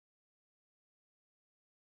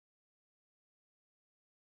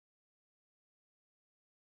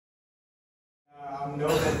I know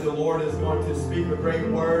that the Lord is going to speak a great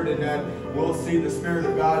word and that we'll see the Spirit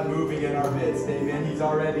of God moving in our midst. Amen. He's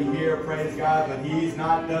already here, praise God, but He's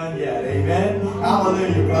not done yet. Amen.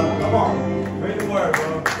 Hallelujah, brother. Come on. Bring the word,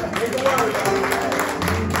 bro. Bring the word, brother.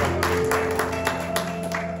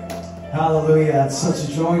 Hallelujah. It's such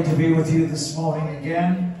a joy to be with you this morning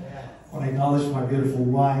again. I want to acknowledge my beautiful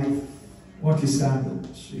wife. Won't you stand,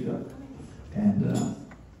 sweetheart? And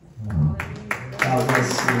God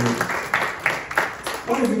bless you.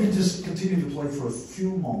 I wonder if we can just continue to play for a few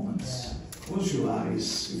moments. Close your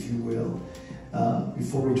eyes, if you will,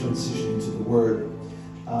 before we transition into the Word.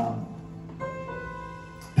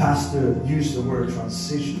 Pastor used the word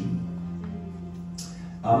transition.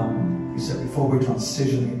 He said before we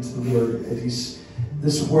transition into the Word,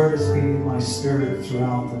 this word has been in my spirit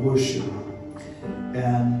throughout the worship.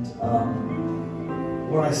 And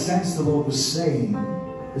what I sensed the Lord was saying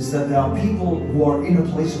is that there are people who are in a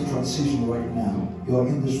place of transition right now. You are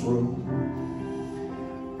in this room.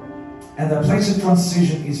 And that place of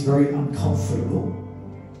transition is very uncomfortable.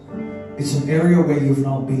 It's an area where you've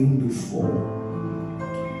not been before.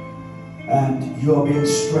 And you are being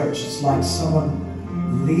stretched. It's like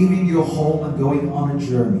someone leaving your home and going on a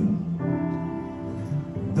journey.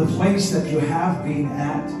 The place that you have been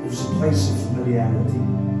at is a place of familiarity.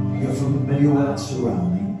 You're familiar with that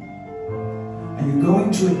surrounding. And you're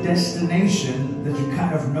going to a destination that you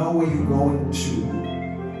kind of know where you're going to,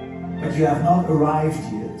 but you have not arrived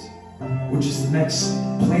yet, which is the next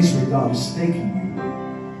place where God is taking you.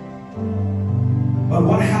 But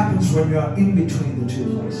what happens when you are in between the two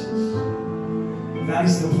places? That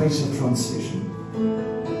is the place of transition.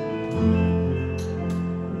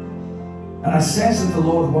 And I sense that the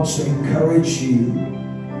Lord wants to encourage you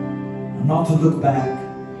not to look back,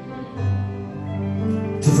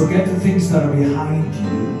 to forget the things that are behind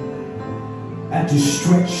you, and to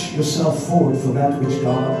stretch yourself forward for that which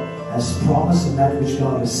God has promised and that which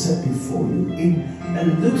God has set before you. In a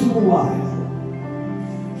little while,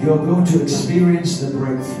 you're going to experience the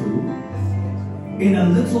breakthrough. In a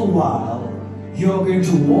little while, you're going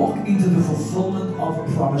to walk into the fulfillment of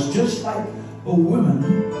a promise, just like a woman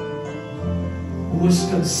who was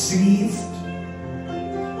conceived,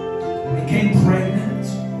 became pregnant,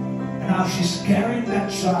 and now she's carrying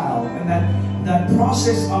that child, and that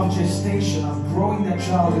process of gestation, of growing that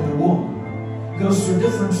child in the womb, goes through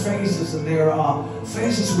different phases, and there are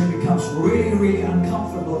phases where it becomes really, really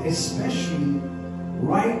uncomfortable, especially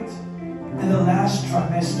right in the last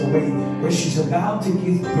trimester where she's about to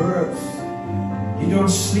give birth. You don't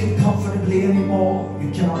sleep comfortably anymore.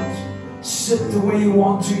 You cannot sit the way you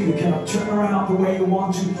want to. You cannot turn around the way you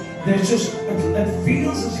want to. There's just, it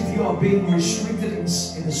feels as if you are being restricted in a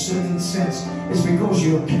certain sense. It's because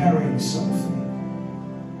you're carrying something.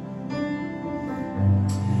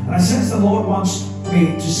 And I sense the Lord wants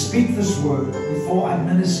me to speak this word before I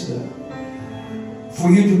minister,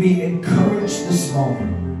 for you to be encouraged this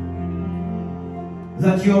morning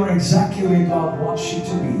that you're exactly where God wants you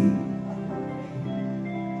to be.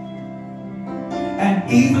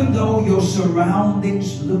 And even though your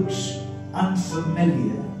surroundings looks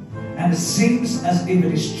unfamiliar, and it seems as if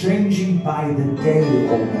it is changing by the day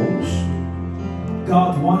almost,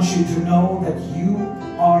 God wants you to know that you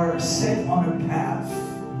are set on a path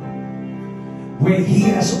where He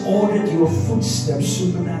has ordered your footsteps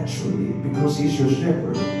supernaturally, because He's your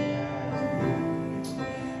shepherd.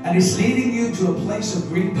 And He's leading you to a place of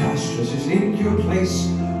green pastures. He's leading you to a place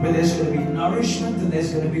where there's going to be nourishment, and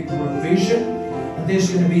there's going to be provision, and there's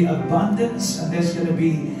going to be abundance, and there's going to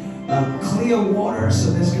be clear water,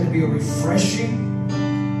 so there's going to be a refreshing.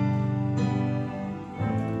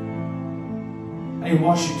 And He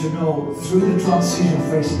wants you to know through the transition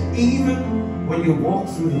phase, even when you walk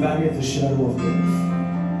through the valley of the shadow of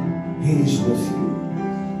death, He is with you.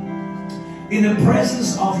 In the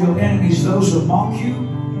presence of your enemies, those who mock you,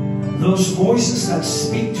 those voices that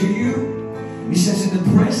speak to you, He says, in the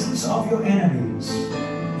presence of your enemies,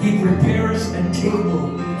 He prepares a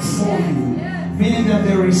table for you. Meaning that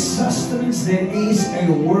there is sustenance, there is a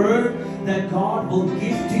word that God will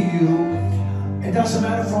give to you. It doesn't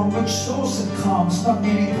matter from which source it comes, not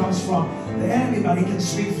meaning it comes from the enemy, but He can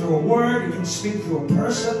speak through a word, He can speak through a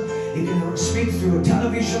person, He can speak through a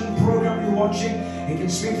television program you're watching, He can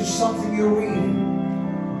speak through something you're reading.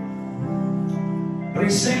 But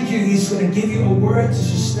He's saying to you, He's going to give you a word to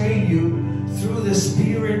sustain you through this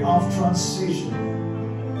period of transition.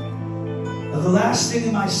 Now, the last thing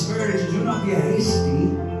in my spirit is, do not be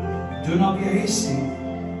hasty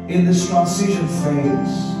in this transition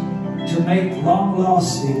phase to make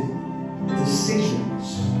long-lasting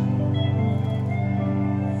decisions.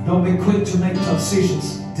 Don't be quick to make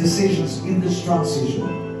decisions decisions in this transition.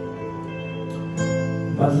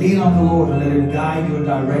 But lean on the Lord and let Him guide you and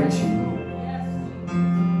direct you.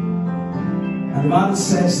 And the Bible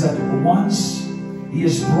says that once He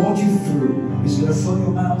has brought you through, He's going to fill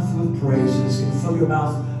your mouth with praise. He's going to fill your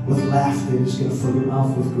mouth with laughter. He's going to fill your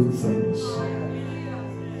mouth with good things.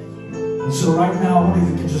 And so right now, I wonder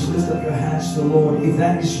if you can just lift up your hands to the Lord. If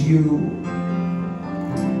that is you,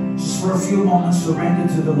 just for a few moments, surrender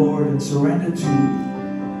to the Lord and surrender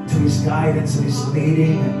to His guidance and His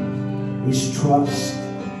leading and His trust.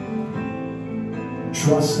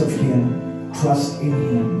 Trust of Him. Trust in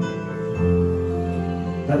Him.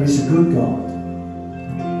 That He's a good God.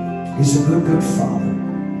 He's a good, good Father.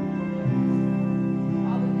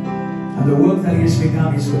 And the work that He has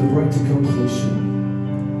begun, He's going to bring to completion.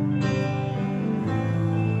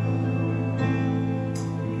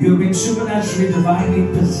 You have been supernaturally,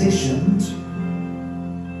 divinely positioned.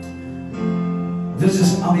 This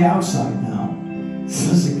is on the outside now,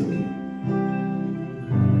 physically.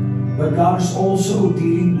 But God is also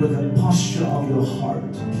dealing with the posture of your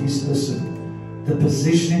heart. Please listen. The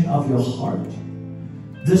positioning of your heart.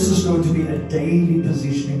 This is going to be a daily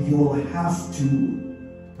positioning. You will have to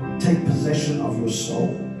take possession of your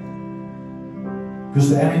soul. Because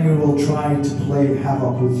the enemy will try to play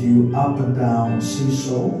havoc with you, up and down,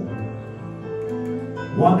 seesaw.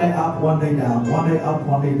 One day up, one day down, one day up,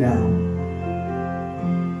 one day down.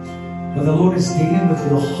 But the Lord is dealing with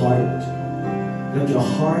your heart, that your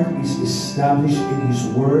heart is established in His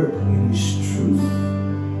Word, in His truth.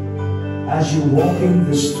 As you're walking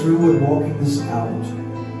this through and walking this out,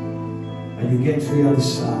 and you get to the other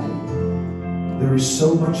side, there is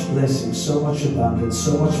so much blessing, so much abundance,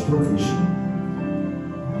 so much provision.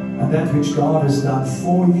 And that which God has done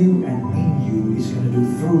for you and in you, He's going to do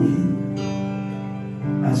through you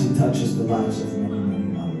as He touches the lives of many,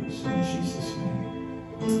 many others. In Jesus' name.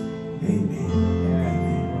 Amen.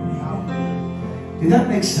 Amen. Did that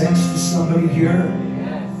make sense to somebody here?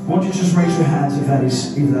 Won't you just raise your hands if that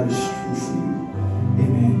is true for you?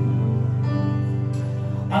 Amen.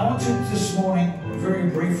 I want to this morning very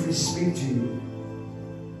briefly speak to you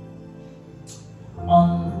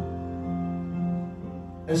on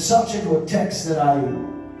a subject or text that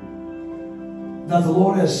the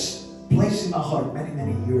Lord has placed in my heart many,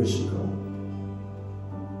 many years ago.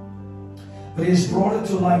 But He has brought it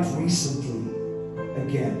to light recently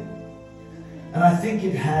again. And I think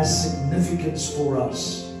it has significance for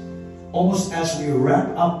us, almost as we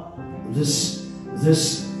wrap up this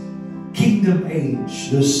kingdom age,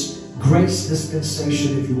 this grace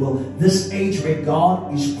dispensation, if you will, this age where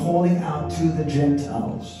God is calling out to the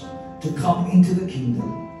Gentiles to come into the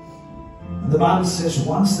kingdom. And the Bible says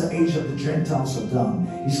once the age of the Gentiles are done,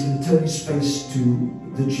 He's going to turn His face to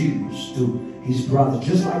the Jews, to His brothers,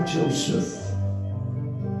 just like Joseph.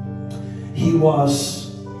 He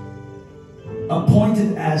was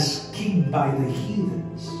appointed as king by the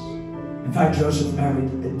heathens. In fact, Joseph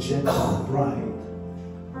married a Gentile bride.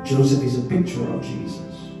 Joseph is a picture of Jesus.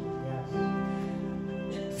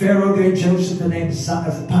 Pharaoh gave Joseph the name son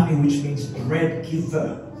of Pani, which means bread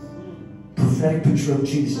giver. Prophetic picture of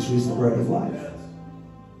Jesus, who is the bread of life.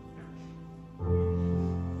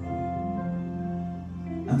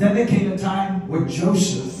 And then there came a time where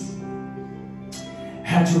Joseph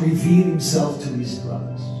had to reveal himself to his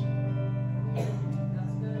brothers.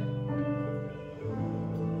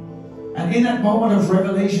 And in that moment of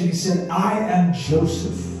revelation, he said, I am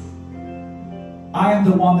Joseph. I am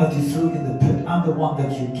the one that you threw in the pit. I'm the one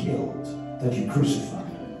that you killed, that you crucified.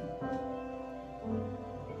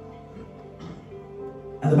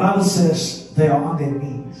 And the Bible says they are on their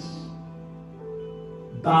knees,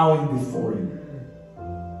 bowing before Him.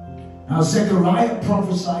 Now Zechariah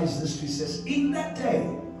prophesies this. He says, in that day,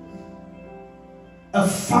 a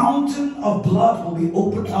fountain of blood will be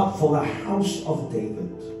opened up for the house of David.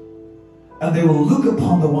 And they will look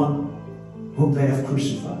upon the one whom they have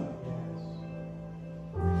crucified.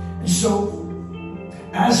 And so,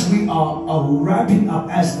 as we are wrapping up,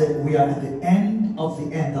 we are at the end of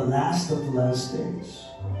the end, the last of the last days,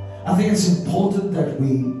 I think it's important that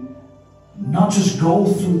we not just go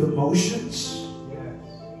through the motions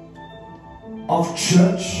of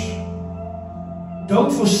church.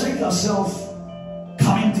 Don't forsake ourselves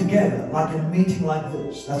coming together like in a meeting like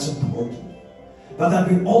this. That's important. But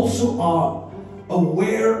that we also are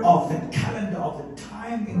aware of the calendar of the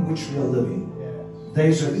time in which we are living.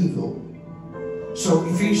 Days are evil. So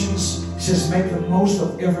Ephesians says, make the most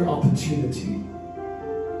of every opportunity.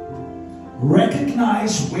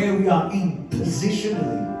 Recognize where we are in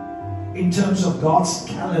positionally in terms of God's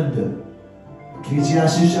calendar.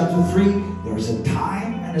 Ecclesiastes chapter 3, there is a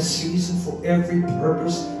time and a season for every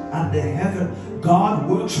purpose under heaven. God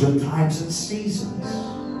works with times and seasons.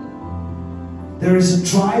 There is a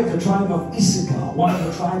tribe, the tribe of Issachar, one of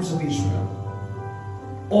the tribes of Israel.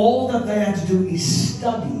 All that they had to do is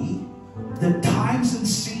study the times and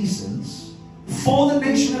seasons for the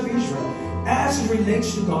nation of Israel as it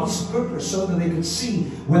relates to God's purpose, so that they could see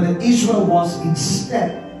whether Israel was in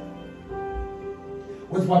step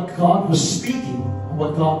with what God was speaking and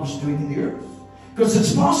what God was doing in the earth. Because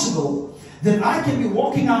it's possible that I can be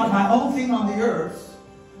walking out my own thing on the earth,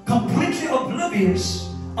 completely oblivious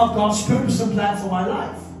of God's purpose and plan for my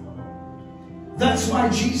life. That's why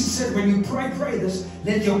Jesus said, when you pray, pray this: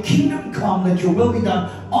 let your kingdom come, let your will be done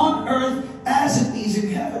on earth as it is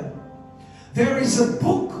in heaven. There is a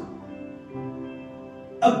book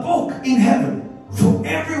in heaven for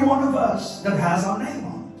every one of us that has our name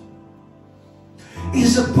on it. It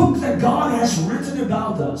is a book that God has written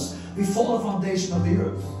about us before the foundation of the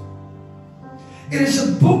earth. It is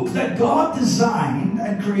a book that God designed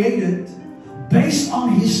and created based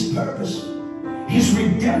on His purpose, His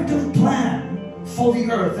redemptive plan for the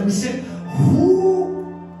earth. And He said, who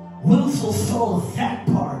will fulfill that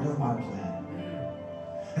part of my plan?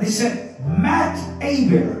 And He said, Matt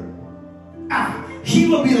Aber, he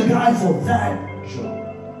will be the guy for that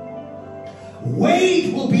job.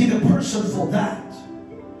 Wade will be the person for that.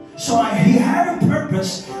 So He had a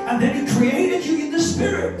purpose, and then He created you in the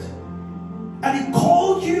Spirit. And He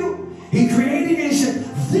called you, He created you, and He said,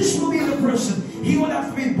 this will be the person. He will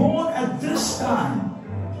have to be born at this time,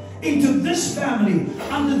 into this family,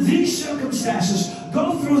 under these circumstances,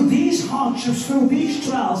 go through these hardships, through these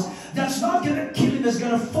trials. That's not going to kill him, it's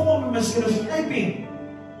going to form him, it's going to shape him.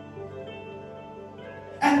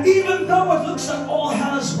 And even though it looks like all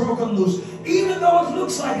hell is broken loose, even though it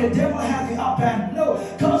looks like the devil had the upper hand, no,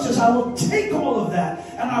 God says, I will take all of that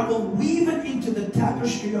and I will weave it into the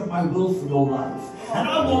tapestry of my will for your life. And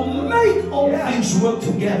I will make all things work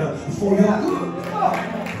together for your good.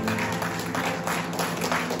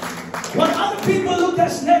 When other people looked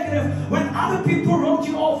as negative, when other people wrote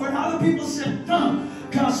you off, when other people said,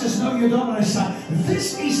 God says, no, you don't understand.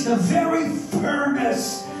 This is the very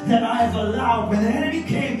furnace that I have allowed. When the enemy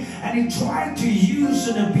came and he tried to use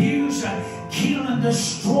and abuse and kill and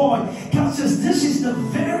destroy, God says, this is the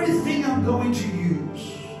very thing I'm going to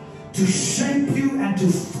use to shape you and to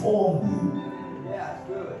form you. Yeah,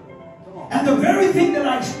 good. Come on. And the very thing that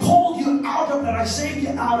I called you out of, that I saved you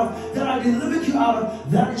out of, that I delivered you out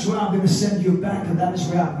of, that is where I'm going to send you back, and that is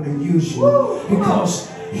where I'm going to use you. Woo, because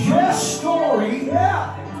your story,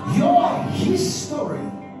 your history,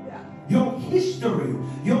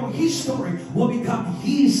 your history will become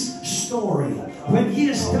His story. When He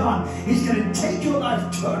is done, He's going to take your life,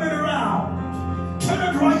 turn it around, turn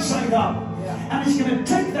it right side up, and He's going to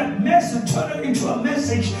take that mess and turn it into a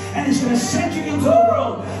message, and He's going to send you into the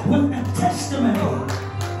world with a testimony.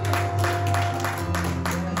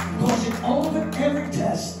 Because in all of it, every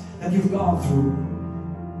test that you've gone through,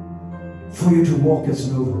 for you to walk as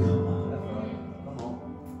an overcomer,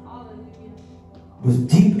 with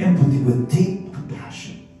deep empathy, with deep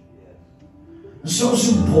compassion. So it's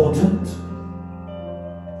important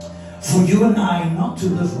for you and I not to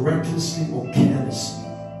live recklessly or carelessly,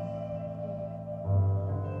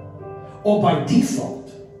 or by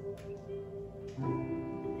default,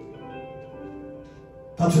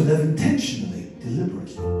 but to live intentionally,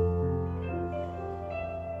 deliberately.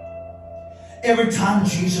 Every time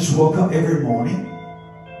Jesus woke up every morning,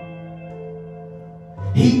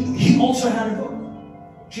 he also had a book.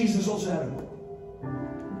 Jesus also had a book.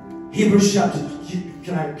 Hebrews chapter,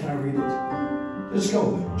 can I read it? Let's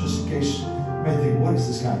go there, just in case you may think, what is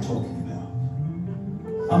this guy talking about?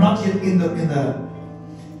 I'm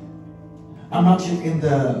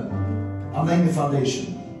laying the foundation.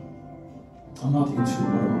 I'm not into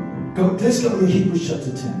it. Let's go to Hebrews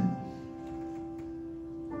chapter 10.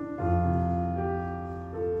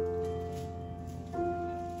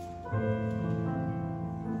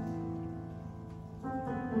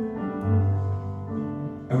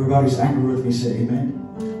 Everybody's angry with me, say amen.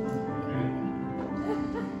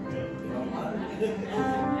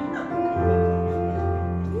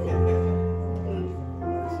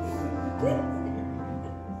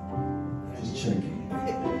 Just checking.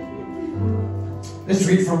 Let's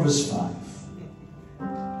read from verse 5.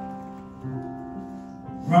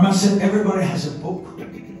 Remember I said everybody has a book.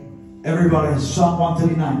 Everybody has Psalm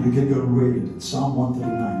 139. You can go and read it. It's Psalm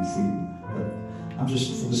 139 for you. But I'm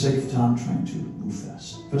just, for the sake of time, trying to move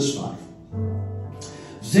fast. Verse 5.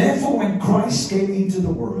 Therefore, when Christ came into the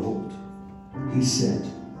world, He said,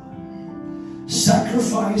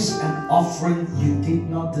 sacrifice and offering you did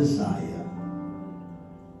not desire,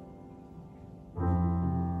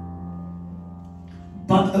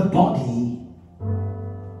 but a body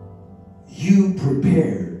you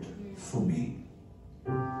prepared for me.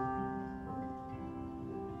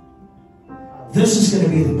 This is going to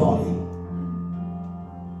be the body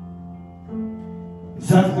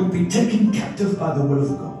that would be taken captive by the will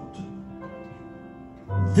of God.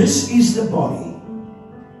 This is the body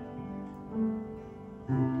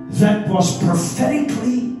that was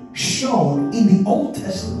prophetically shown in the Old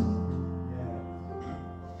Testament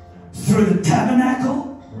through the tabernacle,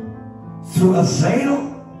 through a veil,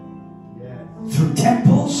 through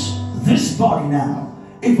temples. This body now,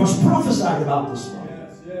 it was prophesied about this body.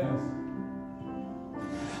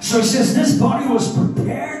 So it says this body was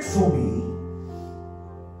prepared for me.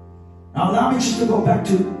 Now allow me just to go back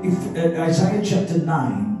to Isaiah chapter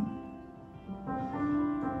 9.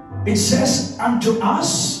 It says, unto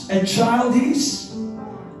us a child is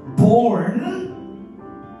born,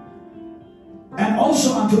 and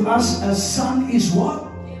also unto us a son is what?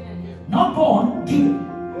 Not born, given.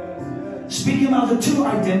 Speaking about the two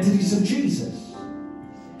identities of Jesus.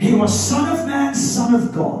 He was Son of Man, Son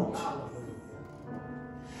of God.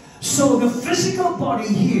 So the physical body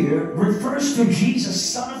here refers to Jesus,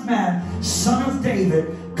 Son of Man, Son of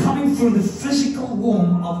David, coming through the physical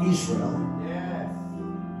womb of Israel.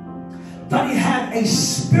 But he had a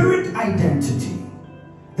spirit identity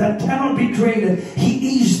that cannot be created.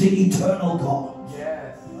 He is the eternal God.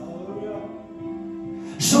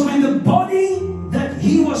 So when the body that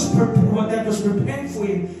was prepared for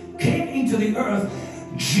him came into the earth,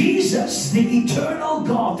 Jesus, the eternal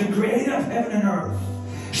God, the creator of heaven and earth,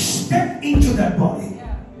 stepped into that body.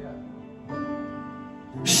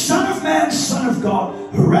 Son of Man, Son of God,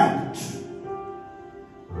 wrapped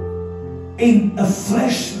in a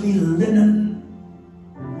fleshly linen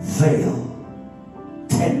veil,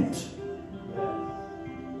 tent.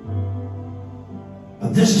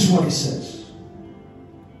 But this is what he says.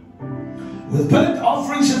 With burnt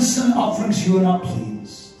offerings and sin offerings you are not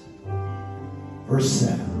pleased. Verse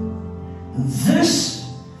 7. And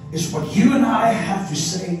this is what you and I have to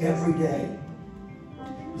say every day.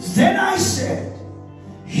 Then I said,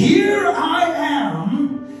 here I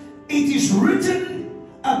am. It is written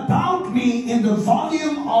about me in the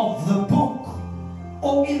volume of the book,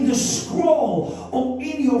 or in the scroll, or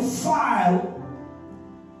in your file,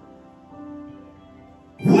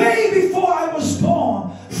 way before I was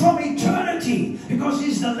born, from eternity, because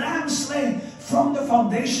he's the Lamb slain from the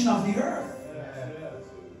foundation of the earth.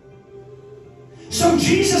 So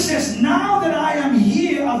Jesus says, now that I am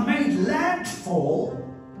here, I've made landfall,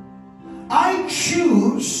 I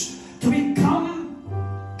choose to become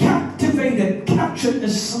captivated, captured, a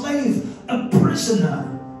slave, a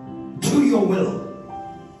prisoner to your will.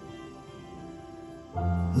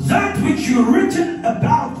 That which you've written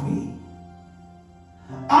about me,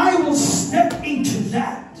 I will step into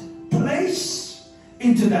that place,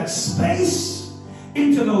 into that space,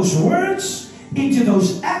 into those words, into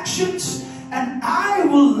those actions, and I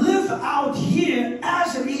will live out here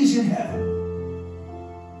as it is in heaven.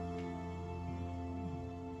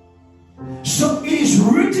 So it is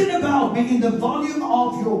written about me in the volume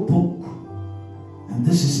of your book. And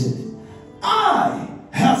this is it. I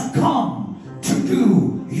have come to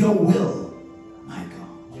do your will. My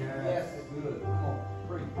God. Yes, good. Come on,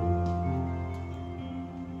 preach.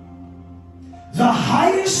 The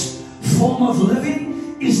highest form of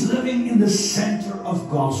living is living in the center of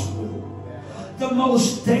God's will. The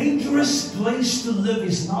most dangerous place to live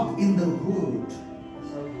is not in the hood.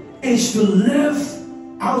 It's to live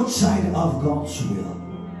outside of God's will.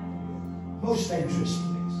 Most dangerous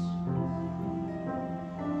place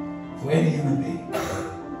for any human being.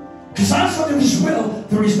 Because outside of His will,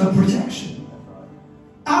 there is no protection.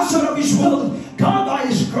 Outside of His will, God by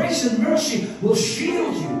His grace and mercy will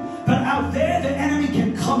shield you. But out there, the enemy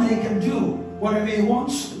can come and he can do whatever he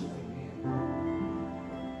wants to.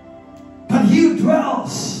 But He who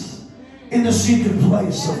dwells in the secret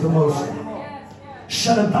place of the Most High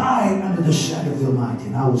shall abide under the shadow of the Almighty.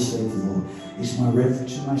 And I will say to the Lord, He's my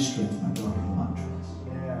refuge and my strength, my God in my trust.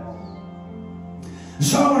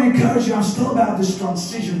 So I want to encourage you, I'm still about this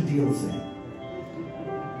transition deal thing.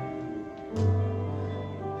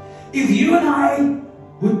 If you and I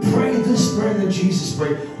would pray this prayer that Jesus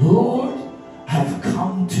prayed, Lord, I have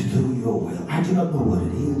come to do your will. I do not know what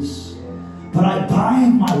it is, but I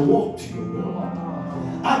bind my walk to your will.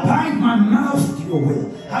 I bind my mouth to your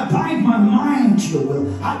will. I bind my mind to your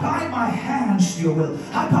will. I bind my hands to your will.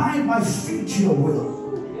 I bind my feet to your will.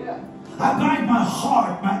 I bind my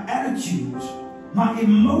heart, my attitude, my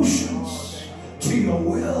emotions to your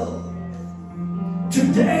will.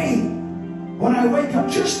 Today, when I wake up,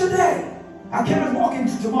 just today, I cannot walk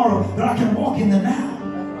into tomorrow, but I can walk in the now.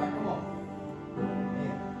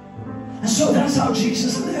 So that's how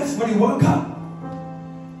Jesus lived when he woke up.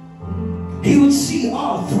 He would see,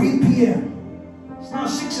 3 p.m. It's now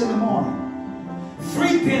 6 in the morning.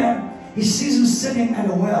 3 p.m. he sees him sitting at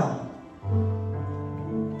a well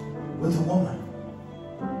with a woman.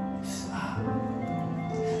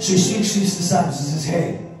 So he speaks to his disciples and says,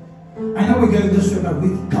 hey, I know we're going this way, but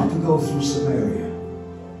we've got to go through Samaria.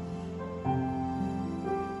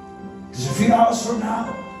 Because a few hours from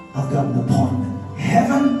now, I've got an appointment.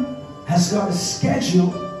 Heaven has got a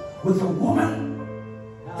schedule with a woman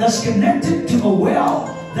that's connected to a well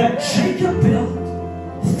that Jacob built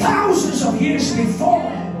thousands of years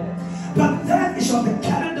before. But that is on the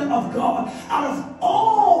calendar of God. Out of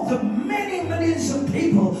all the many millions of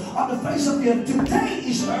people on the face of the earth, today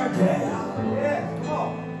is her day.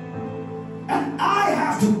 And I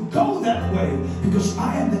have to go that way because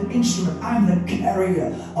I am the instrument, I'm the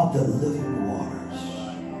carrier of the living waters.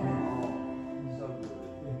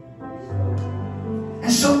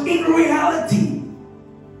 And so in reality,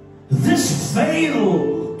 this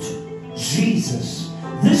veiled Jesus,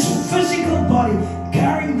 this physical body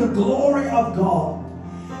carrying the glory of God,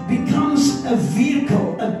 becomes a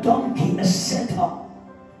vehicle, a donkey, a setup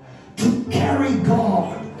to carry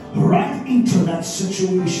God right into that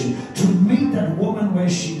situation, to meet that woman where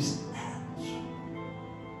she's at.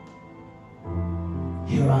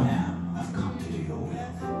 Here I am, I've come to do your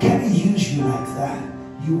will. Can he use you like that?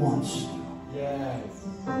 He wants to. Yes.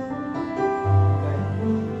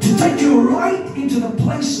 To take you right into the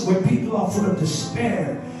place where people are full of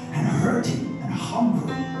despair and hurting and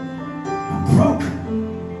hungry and broken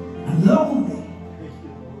and lonely,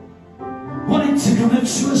 wanting to commit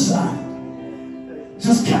suicide.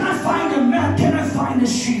 Says, can I find a Matt? Can I find a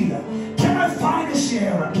Sheila? Can I find a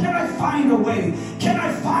Sarah? Can I find a Wade? Can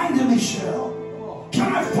I find a Michelle?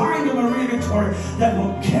 Can I find a Maria Victoria that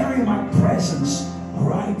will carry my presence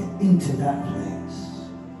right into that place?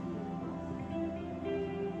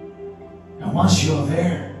 And once you're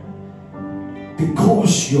there,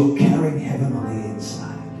 because you're carrying heaven on the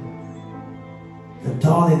inside, the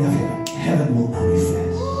darling of heaven, heaven will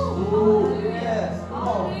manifest.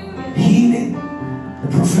 Healing, the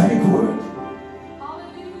prophetic word.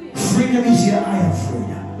 Freedom is here, I am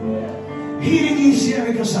freedom. Healing is here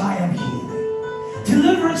because I am healing.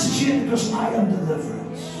 Deliverance is here because I am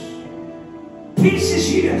deliverance. Peace is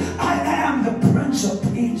here. I am the Prince of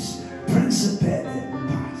Peace, Prince of Peace.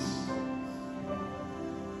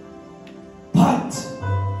 But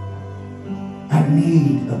I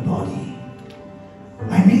need a body.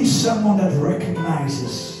 I need someone that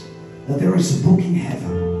recognizes that there is a book in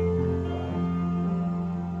heaven.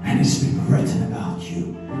 And it's been written about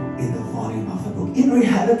you in the volume of the book. In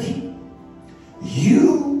reality,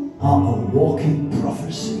 you are a walking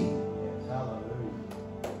prophecy.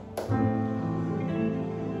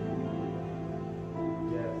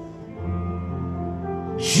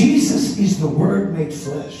 Jesus is the Word made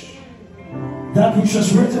flesh. That which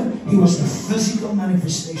was written, he was the physical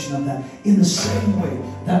manifestation of that. In the same way,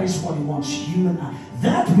 that is what he wants you and I.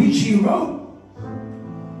 That which he wrote.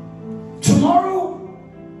 Tomorrow,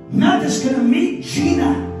 Matt is going to meet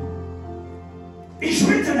Gina. It's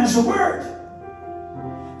written as a word.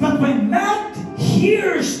 But when Matt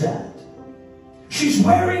hears that, she's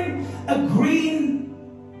wearing a green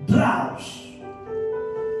blouse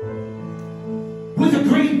with a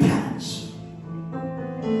green pants.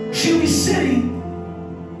 She'll be sitting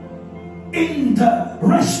in the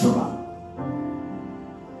restaurant,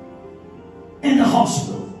 in the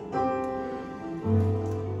hospital.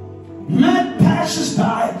 Matt passes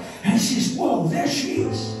by and says, whoa, there she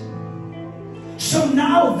is. So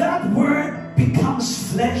now that word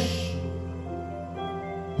becomes flesh.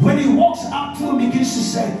 When he walks up to him, he begins to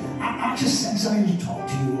say, I just sense I need to talk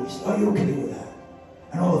to you. Are you okay with that?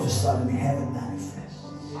 And all of a sudden, heaven manifests.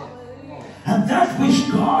 And that which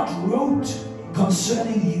God wrote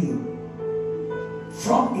concerning you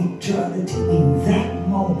from eternity, in that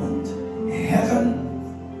moment,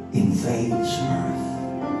 heaven invades earth.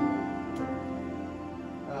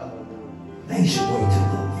 There's a way to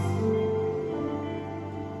live.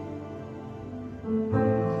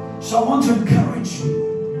 So I want to encourage you,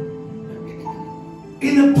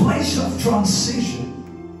 in a place of transition,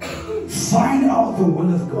 find out the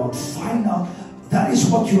will of God. Find out that is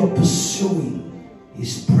what you are pursuing.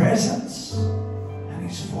 His presence and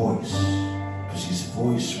His voice. Because His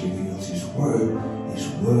voice reveals His word. His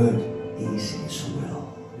word is His will.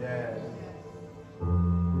 Yes.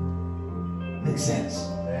 Makes sense?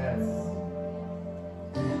 Yes.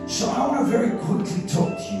 So I want to very quickly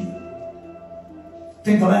talk to you. I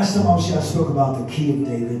think the last time I was here, I spoke about the key of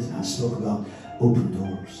David. And I spoke about open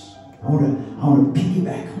doors. I want to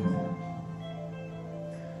piggyback on that.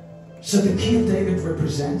 So the key of David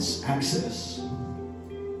represents access.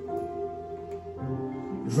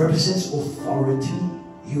 It represents authority.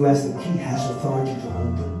 You as the key has authority to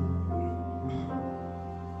open.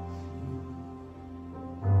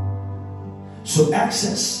 So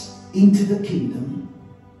access into the kingdom.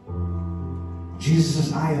 Jesus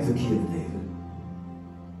says, I have the key of David.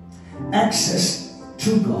 Access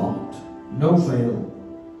to God. No veil.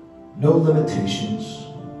 No limitations.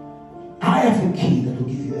 I have the key that will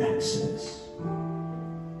give you access.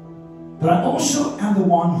 But I also am the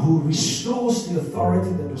one who restores the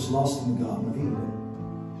authority that was lost in the Garden of Eden.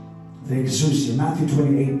 The exousia, Matthew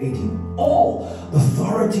 28:18. All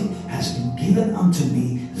authority has been given unto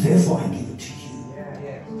me, therefore I give it to you.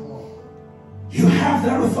 You have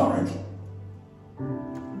that authority.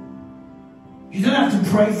 You don't have to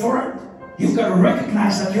pray for it. You've got to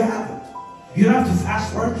recognize that you have it. You don't have to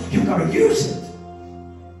fast for it. You've got to use it.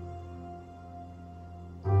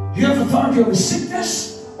 You have authority over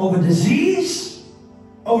sickness, over disease,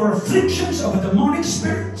 over afflictions, over demonic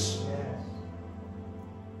spirits.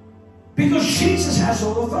 Because Jesus has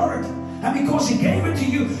all authority. And because He gave it to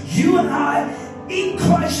you, you and I, in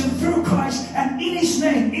Christ and through Christ, and in His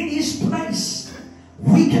name, in His place,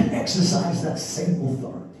 we can exercise that same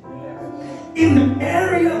authority. In the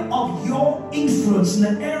area of your influence, in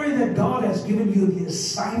the area that God has given you the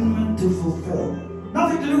assignment to fulfill.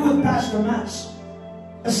 Nothing to do with Pastor Matt's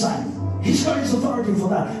assignment. He's got His authority for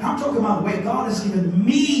that. I'm talking about where God has given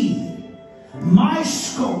me my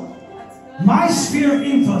scope, my sphere of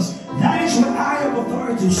influence. That is where I have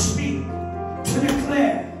authority to speak, to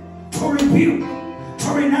declare, to rebuke,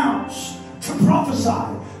 to renounce, to prophesy,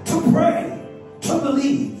 to pray, to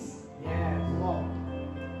believe.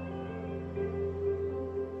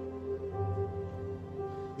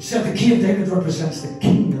 You said the key of David represents the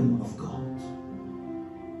kingdom of God.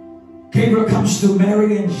 Gabriel comes to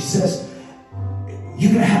Mary and she says,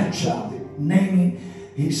 you're going to have a child. Naming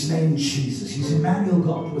his name Jesus. He's Emmanuel,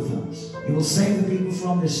 God with us. He will save the people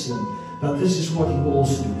from their sin. But this is what He will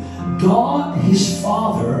also do. God, His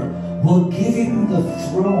Father, will give Him the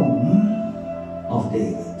throne of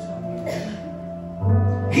David.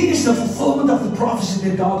 He is the fulfillment of the prophecy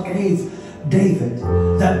that God gave David,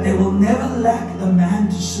 that they will never lack a man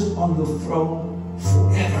to sit on the throne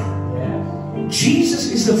forever.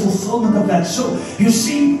 Jesus is the fulfillment of that. So you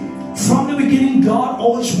see, from the beginning, God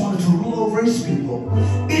always wanted to rule over His people.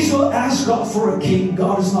 Israel asked God for a king.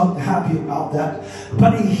 God is not happy about that,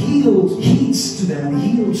 but He heeds to them and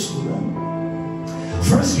heals to them.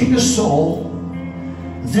 First king is Saul,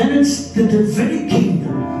 then it's the Davidic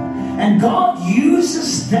kingdom, and God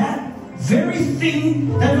uses that very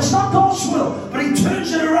thing that was not God's will, but He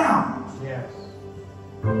turns it around.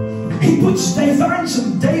 They find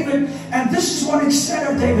some David, and this is what it said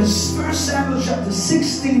of David. 1 Samuel chapter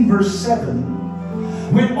 16 verse 7.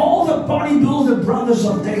 When all the bodybuilder brothers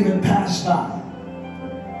of David passed by,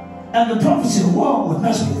 and the prophet said, whoa, it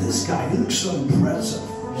must be this guy, he looks so impressive.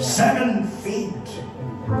 7 feet,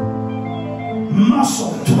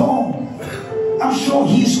 muscle, tone. I'm sure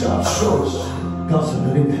he's got shows. God said,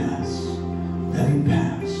 let him pass. Let him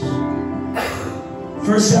pass.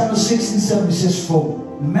 1 Samuel 16:7 says, for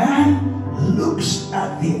man looks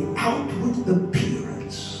at the outward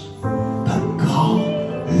appearance, but God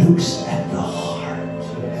looks at the heart.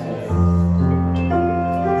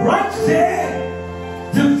 Right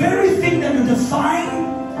there, the very thing that will define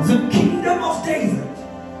the kingdom of David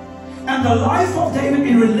and the life of David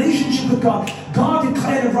in relationship with God. God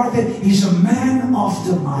declared it right there. He's a man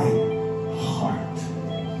after my heart.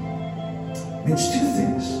 It means two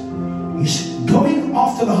things. He's going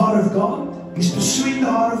after the heart of God. He's pursuing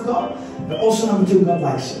the heart of God. But also, number two, God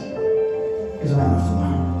likes it. He's a man after my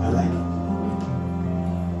heart. I like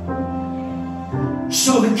it.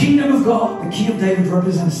 So the kingdom of God, the key of David,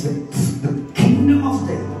 represents the kingdom of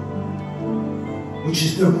David, which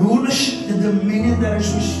is the rulership, the dominion that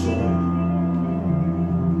is restored,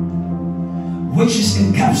 which is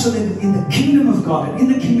encapsulated in the kingdom of God. And in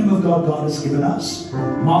the kingdom of God, God has given us,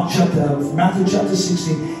 Matthew chapter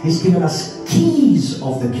 16, He's given us keys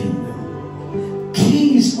of the kingdom.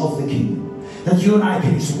 Keys of the kingdom that you and I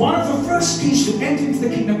can use. One of the first keys to enter into the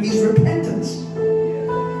kingdom is repentance.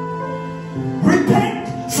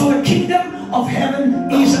 Repent, for the kingdom of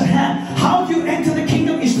heaven is at hand. How do you enter the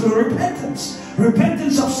kingdom? Is through repentance.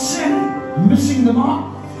 Repentance of sin, missing the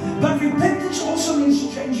mark. But repentance also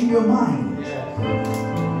means changing your mind.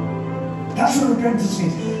 That's what repentance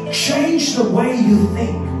means. Change the way you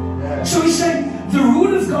think. So He's saying, the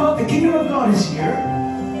rule of God, the kingdom of God is here.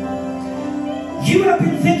 You have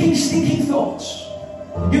been thinking stinking thoughts.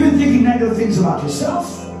 You've been thinking negative things about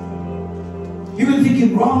yourself. You've been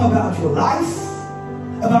thinking wrong about your life,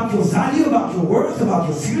 about your value, about your worth, about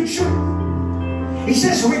your future. He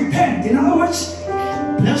says repent. In other words,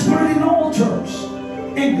 let's put it in all terms.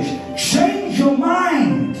 English. Change your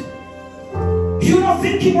mind. You're not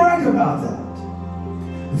thinking right about that.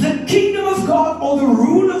 The kingdom of God or the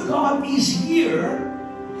rule of God is here.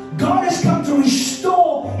 God has come to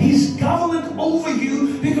restore His government over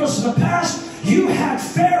you, because in the past you had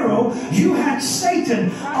Pharaoh, you had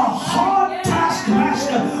Satan, a hard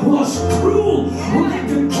taskmaster who was cruel, who came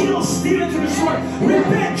to kill, steal, and to destroy.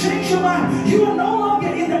 Repent, change your mind. You are no longer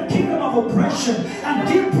in the kingdom of oppression and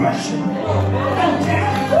depression and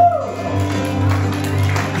death.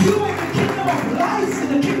 You are in the kingdom of life, in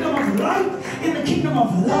the kingdom of light, in the kingdom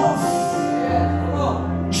of love.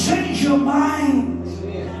 Change your mind.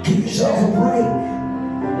 Give yourself a break.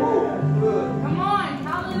 Come on,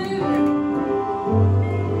 hallelujah.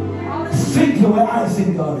 Think the way I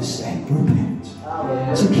think God is saying. Repent.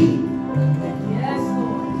 It's a key. Yes,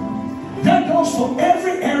 Lord. That goes for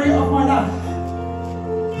every area of my life.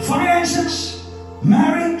 Finances,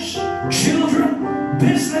 marriage, children,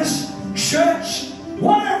 business, church,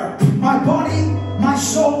 whatever. My body, my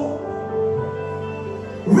soul.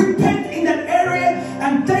 Repent in that area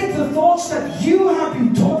and take the thoughts that you have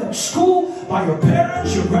been taught at school by your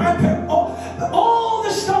parents, your grandparents, all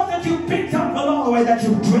the stuff that you picked up along the way, that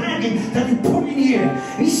you're dragging, that you put in here.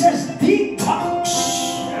 He says detox.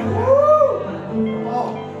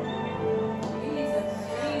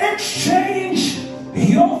 Exchange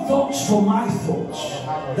your thoughts for my thoughts.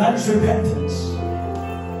 That is repentance.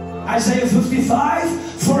 Isaiah 55,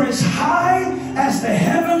 for as high as the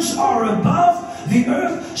heavens are above the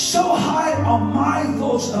earth, so high are my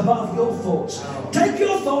thoughts above your thoughts. Take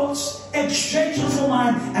your thoughts, exchange them for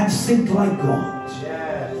mine, and think like God.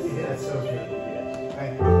 Yes, so good.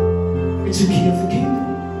 Thank you. It's a key of the kingdom.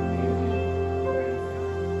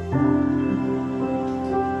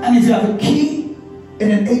 And if you have a key, it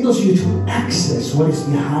enables you to access what is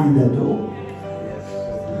behind that door.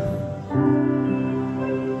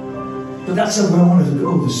 But that's where I wanted to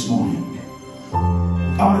go this morning.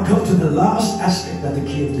 I want to go to the last aspect that the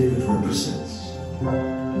key of David represents.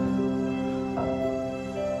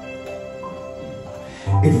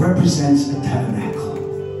 It represents the tabernacle.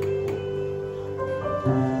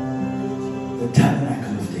 The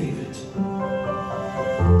tabernacle of David.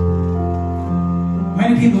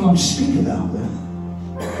 Many people don't speak about that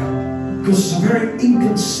because it's a very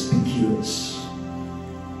inconspicuous,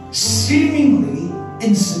 seemingly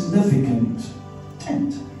insignificant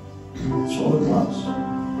tent. That's all it was.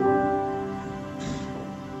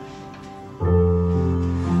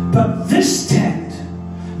 But this tent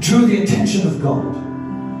drew the attention of God.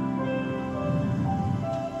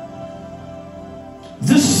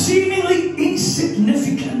 The seemingly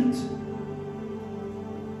insignificant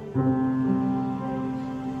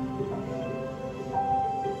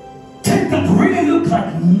tent that really looked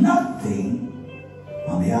like nothing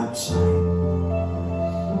on the outside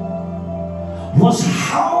was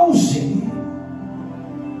housing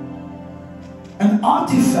an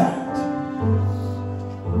artifact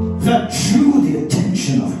that drew the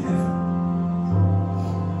attention of heaven.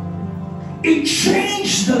 It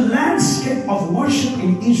changed the landscape of worship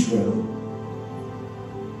in Israel.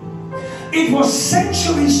 It was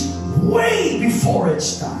centuries way before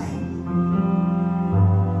its time.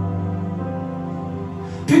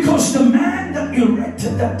 Because the man that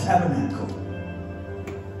erected that tabernacle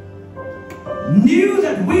knew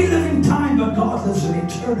that we live in time, but God lives in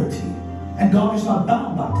eternity. And God is not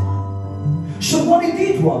bound by time. So what he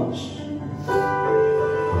did was,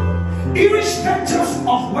 irrespective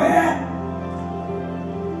of where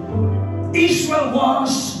Israel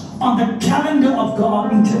was on the calendar of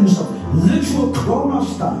God in terms of literal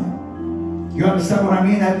chronos time. You understand what I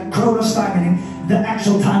mean? That chronos time meaning the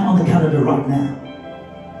actual time on the calendar right now.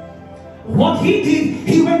 What he did,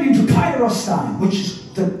 he went into kairos time, which is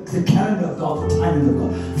the calendar of God, the timing of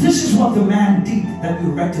God. This is what the man did that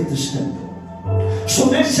erected this temple. So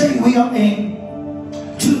let's say we are in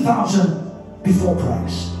 2000 before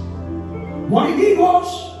Christ. What he did was,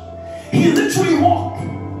 he literally walked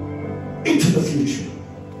into the future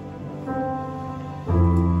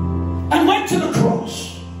and went to the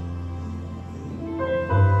cross,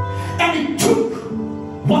 and he took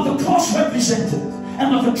what the cross represented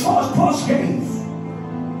and what the cross gave,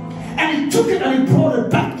 and he took it and he brought it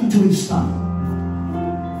back into his time.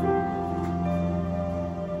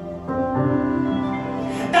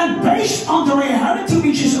 And based on the reality,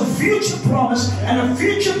 which is a future promise and a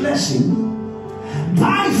future blessing,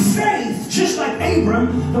 by faith, just like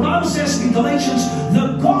Abram, the Bible says in Galatians,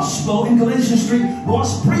 the gospel in Galatians 3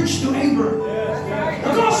 was preached to Abram.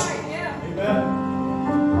 The gospel. Amen.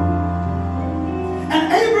 And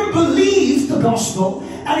Abram believed the gospel,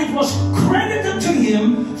 and it was credited to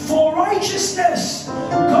him for righteousness.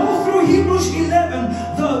 Go through Hebrews 11,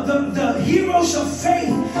 the heroes of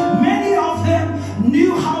faith. Many of them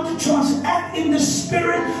knew how to transact in the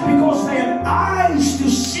spirit because they had eyes to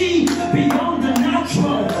see beyond the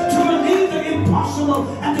natural, to believe the impossible,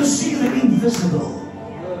 and to see the invisible.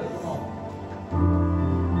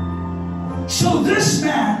 So this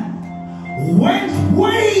man went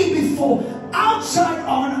way before, outside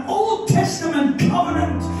of an Old Testament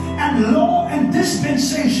covenant and law and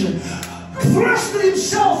dispensation, thrusted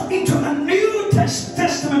himself into a New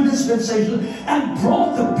Testament dispensation and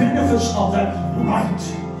brought the benefits of that right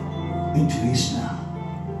into his now.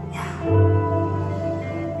 Wow.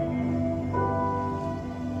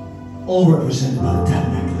 All represented by the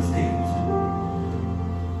Tabernacle of David.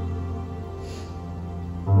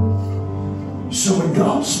 So when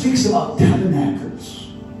God speaks about tabernacles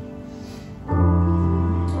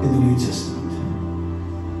in the New Testament,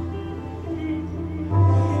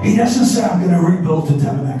 He doesn't say, I'm going to rebuild the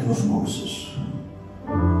tabernacle of Moses.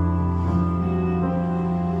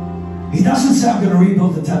 He doesn't say, I'm going to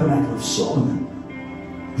rebuild the tabernacle of Solomon,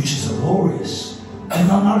 which is a glorious, and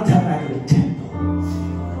not a tabernacle, a temple.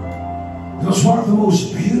 It was one of the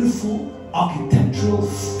most beautiful architectural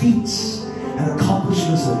feats and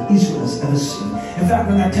accomplishments that Israel has ever seen. In fact,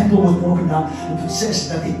 when that temple was broken down, it says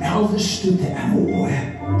that the elders stood there and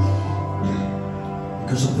wept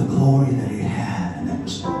because of the glory that it had, and that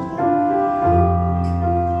was no more.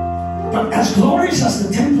 But as glorious as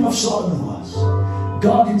the temple of Solomon was,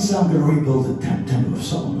 God didn't say, I'm going to rebuild the temple of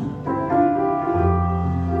Solomon.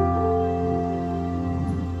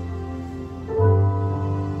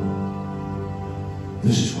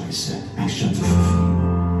 This is what He said, Acts chapter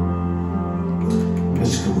 15.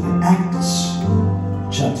 Let's go to Acts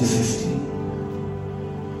chapter 15.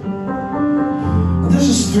 And this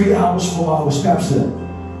is 3 hours, 4 hours, perhaps a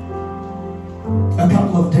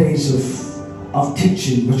couple of days of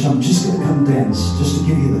teaching, which I'm just going to condense, just to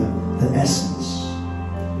give you the essence.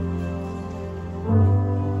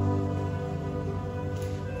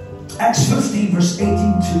 Acts 15 verse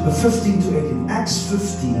 15 to 18. Acts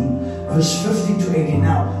 15 verse 15 to 18.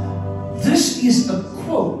 Now, this is a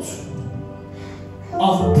quote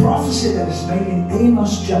of a prophecy that is made in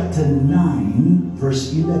Amos chapter 9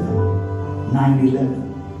 verse 11. 9:11.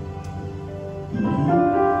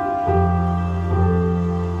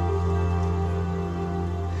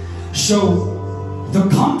 So, the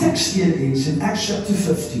context here is in Acts chapter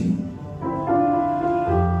 15.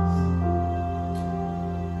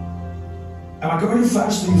 Am I going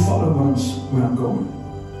fast? Do you follow where I'm going?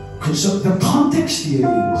 Okay, so the context here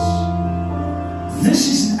is, this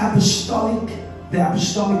is the apostolic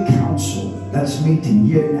council that's meeting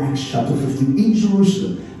here in Acts chapter 15 in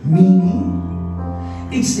Jerusalem, meaning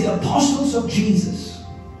it's the apostles of Jesus.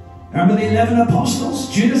 Remember the 11 apostles?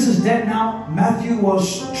 Judas is dead now. Matthew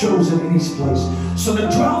was chosen in his place. So the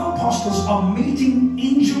 12 apostles are meeting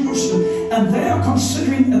in Jerusalem, and they are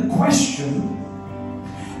considering a question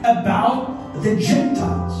about the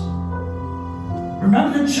Gentiles.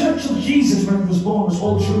 Remember, the church of Jesus when it was born was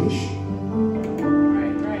all Jewish.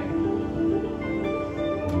 Right.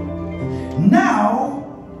 Now,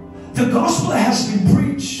 the gospel has been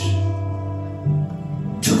preached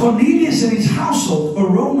to Cornelius and his household, a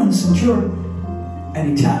Roman centurion,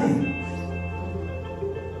 an Italian.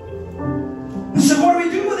 And so what do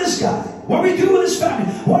we do with this guy? What do we do with his family?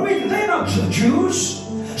 What do we do? They're not Jews.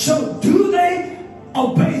 So do they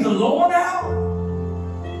obey the law now?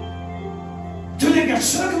 Do they get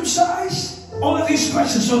circumcised? All of these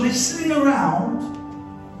questions. So they're sitting around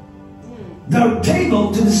the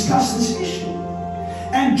table to discuss this issue.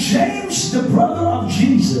 And James, the brother of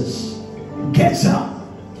Jesus, gets up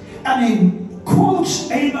and he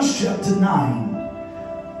quotes Amos chapter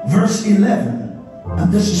 9 verse 11.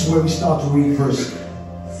 And this is where we start to read verse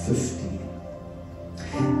 15.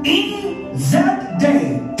 In that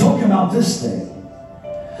day, talking about this day,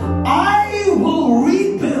 I will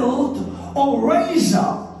rebuild or raise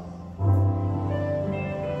up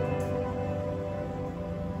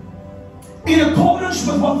in accordance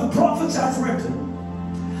with what the prophets have written.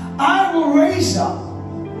 I will raise up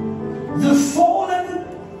the fallen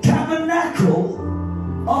tabernacle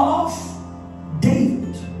of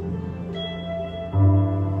David.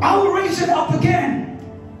 I will raise it up again.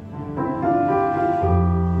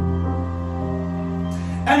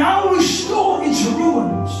 And I will restore its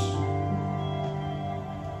ruins.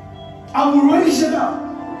 I will raise it up.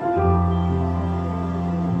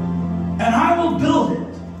 And I will build it.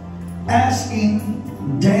 as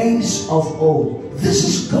in days of old. This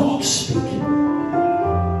is God speaking.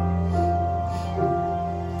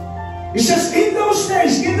 It says, in those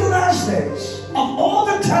days, in the last days, of all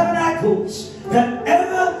the tabernacles that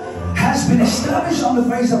ever has been established on the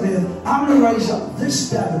face of the earth, I'm going to raise up this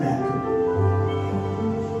tabernacle.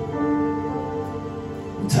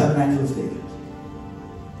 The tabernacle of David.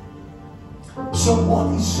 So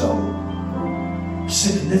what is so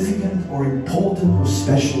significant or important or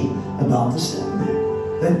special about this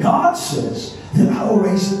tabernacle? That God says that I will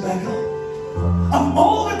raise it back up. Of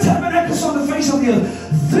all the tabernacles on the face of the earth,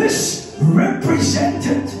 this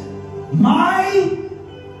represented my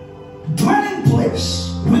dwelling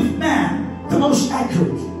place with man the most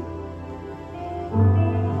accurately.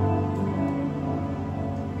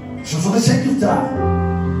 So for the sake of time,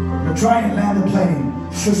 I'm going to try and land the plane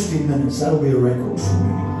in 15 minutes. That'll be a record for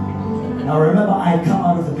me. Now remember, I come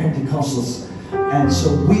out of the Pentecostals, and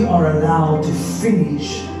so we are allowed to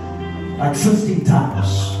finish like 15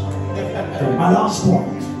 times. Okay, my last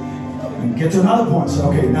point. And get to another point. So,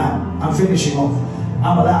 okay, now I'm finishing off.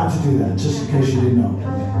 I'm allowed to do that, just in case you didn't know.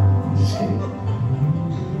 I'm just kidding.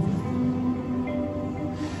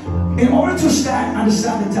 In order to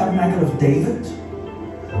understand the tabernacle of David,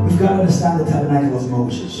 we've got to understand the tabernacle of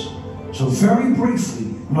Moses. So very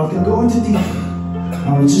briefly, I'm not going to go into detail.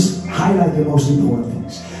 I will just highlight the most important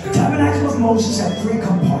things. The tabernacle of Moses had 3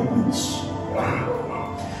 compartments.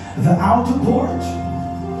 The outer court,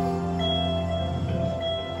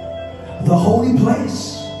 the holy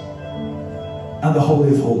place, and the Holy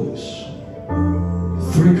of Holies.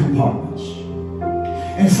 3 compartments.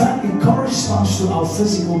 In fact, it corresponds to our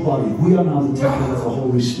physical body. We are now the temple of the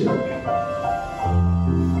Holy Spirit.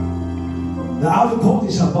 The outer court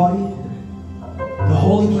is our body. The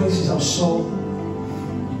holy place is our soul.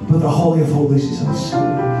 But the Holy of Holies is our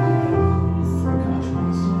spirit. 3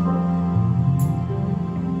 compartments.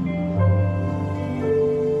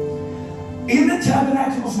 In the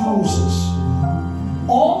tabernacle of Moses,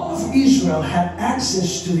 all of Israel had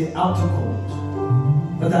access to the outer court,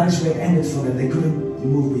 but that is where it ended for them. They couldn't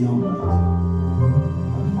move beyond that.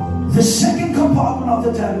 The second compartment of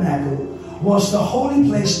the tabernacle was the holy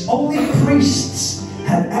place. Only priests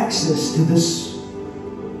had access to this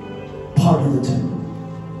part of the temple.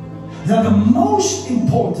 Now the most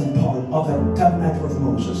important part of the tabernacle of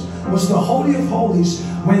Moses was the Holy of Holies,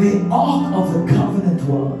 where the Ark of the Covenant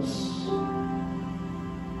was.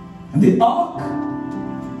 And the Ark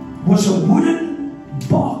was a wooden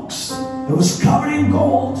box that was covered in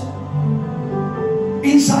gold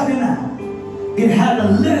inside and out. It had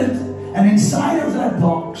a lid, and inside of that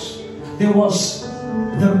box there was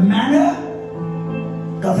the manna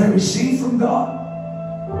that they received from God,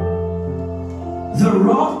 the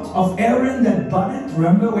rod of Aaron that budded.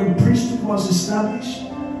 Remember when priesthood was established,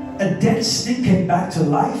 a dead stick came back to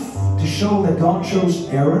life to show that God chose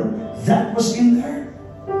Aaron. That was in there.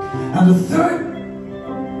 And the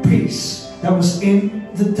third piece that was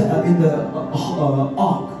in the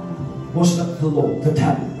ark was the law, the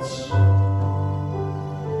tablets.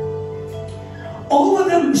 Over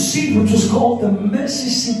the seat, which was called the mercy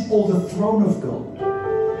seat or the throne of God,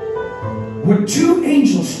 were 2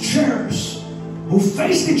 angels, cherubs, who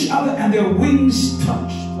faced each other and their wings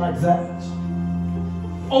touched like that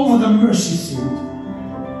over the mercy seat.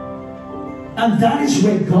 And that is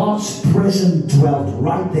where God's presence dwelt,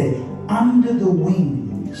 right there, under the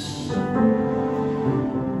wings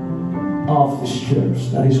of the cherubs.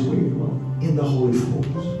 That is where it was, in the Holy of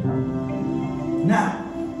Holies. Now,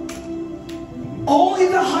 only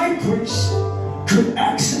the high priest could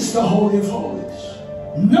access the Holy of Holies.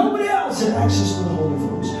 Nobody else had access to the Holy of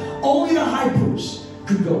Holies. Only the high priest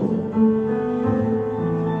could go there.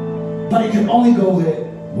 But he could only go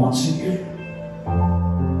there once a year.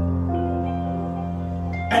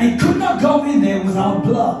 And he could not go in there without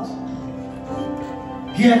blood.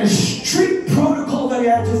 He had a strict protocol that he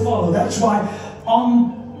had to follow. That's why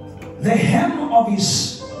on the hem of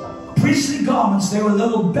his priestly garments there were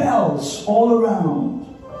little bells all around,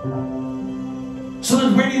 so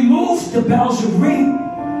that when he moved, the bells would ring.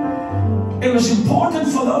 It was important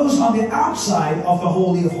for those on the outside of the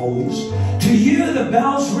Holy of Holies to hear the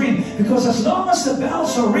bells ring, because as long as the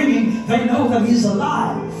bells are ringing, they know that he's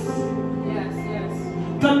alive. Yes, yes.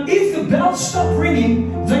 But if the bells stopped ringing,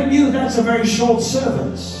 they knew that's a very short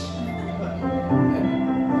service.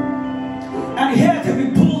 And he had to be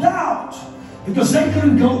pulled out, because they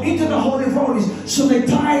couldn't go into the Holy of Holies, so they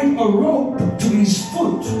tied a rope to his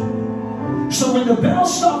foot. So when the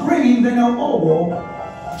bells stopped ringing, they know, oh,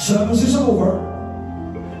 well, service is over.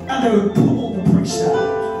 And they would pull the priest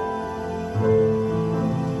out.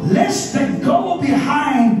 lest they go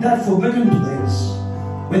behind that forbidden place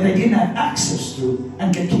where they didn't have access to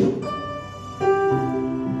and get killed.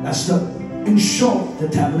 That's in short, the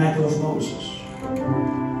tabernacle of Moses.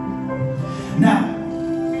 Now,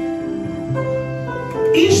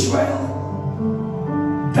 Israel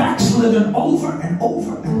backslidden over and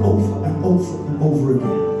over and over and over and over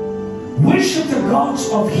again. Worship the gods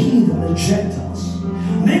of heathen, the Gentiles.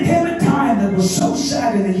 And there came a time that was so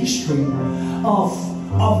sad in the history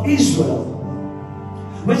of Israel,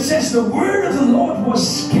 where it says the word of the Lord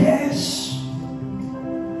was scarce.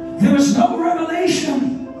 There was no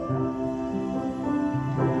revelation.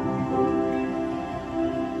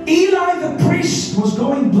 Eli the priest was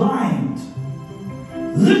going blind.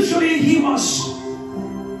 Literally, he was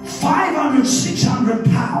 500, 600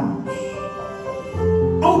 pounds.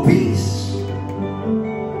 Obese.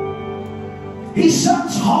 His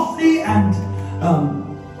sons Hophni and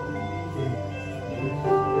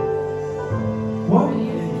what?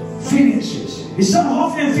 Phinehas, yes. His son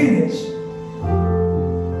Hophni and Phinehas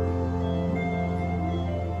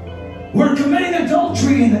were committing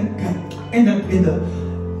adultery in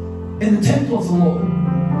the temple of the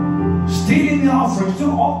Lord, stealing the offerings,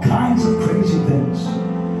 doing all kinds of crazy things.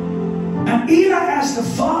 And Eli, as the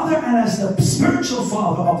father and as the spiritual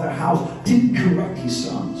father of their house, didn't correct his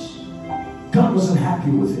sons. God wasn't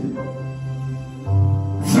happy with him.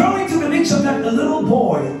 Thrown into the mix of that little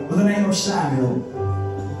boy with the name of Samuel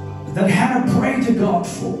that Hannah prayed to God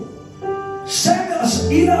for.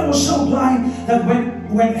 Eli was so blind that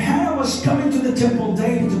when Hannah was coming to the temple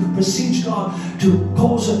daily to beseech God to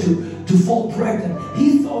cause her to fall pregnant,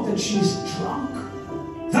 he thought that she's drunk.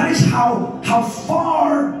 That is how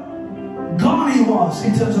far gone he was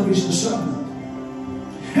in terms of his discernment.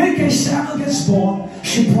 In any case, Samuel gets born.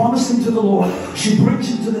 She promised him to the Lord. She brings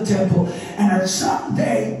him to the temple. And at some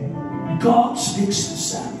day, God speaks to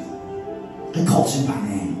Samuel. He calls him by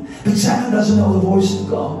name. But Samuel doesn't know the voice of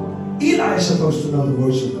God. Eli is supposed to know the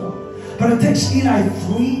voice of God. But it takes Eli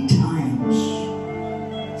 3 times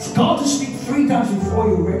for God to speak 3 times before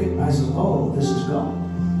you recognize, oh, this is God.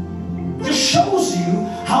 It just shows you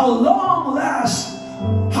how long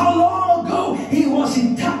ago he was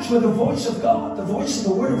in touch with the voice of God. The voice of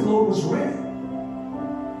the word of the Lord was rare.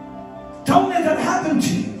 Don't let that happen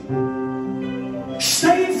to you.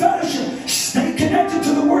 Stay in fellowship. Stay connected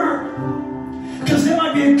to the word. Because there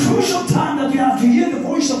might be a crucial time that you have to hear the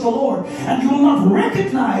voice of the Lord, and you will not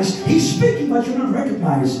recognize He's speaking, but you will not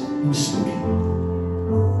recognize He's speaking.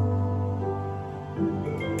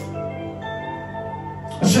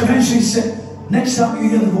 So eventually he said, next time you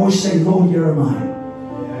hear the voice, say, Lord, here am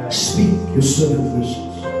I. Speak, your servant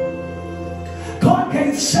listens. God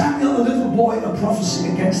gave Samuel, a little boy, a prophecy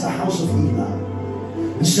against the house of Eli,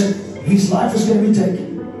 and said his life is going to be